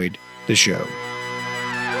enjoyed the show.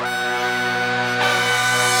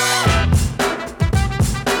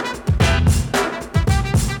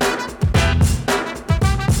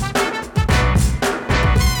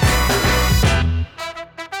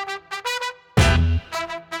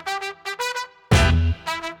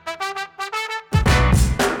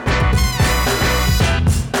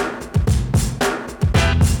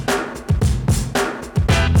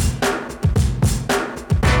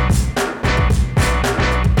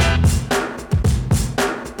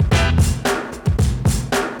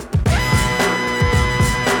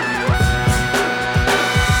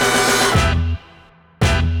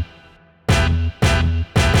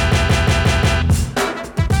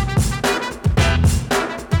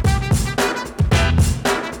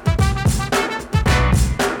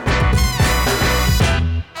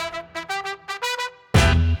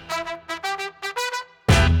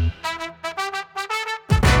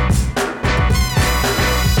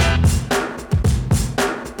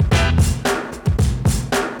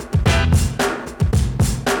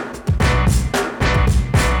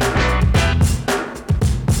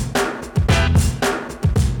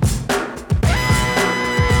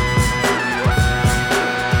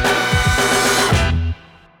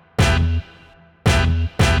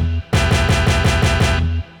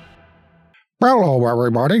 Hello,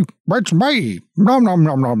 everybody. It's me, Nom Nom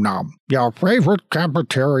Nom Nom Nom, your favorite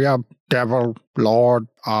cafeteria devil lord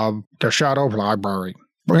of the Shadow Library.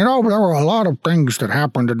 You know, there were a lot of things that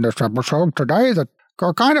happened in this episode today that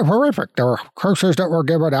are kind of horrific. There were curses that were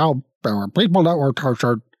given out. There were people that were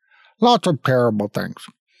tortured. Lots of terrible things.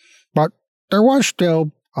 But there was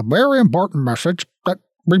still a very important message that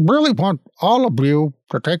we really want all of you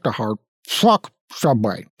to take to heart. Fuck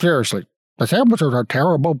Subway. Seriously. The sandwiches are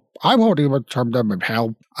terrible. I won't even serve them in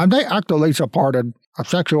hell. And they actively supported a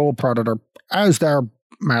sexual predator as their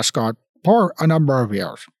mascot for a number of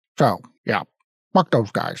years. So, yeah, fuck those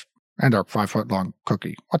guys and their 5-foot-long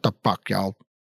cookie. What the fuck, y'all?